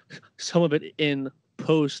some of it in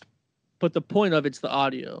post. But the point of it's the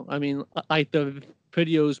audio. I mean, like the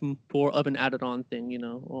video's more of an added-on thing, you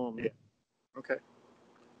know. Yeah. Okay.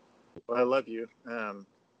 Well, I love you.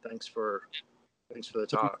 Thanks for the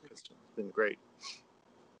talk. It's been great.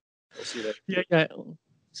 We'll see you later. Yeah.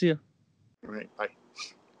 See ya. All right. Bye.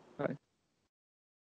 Bye.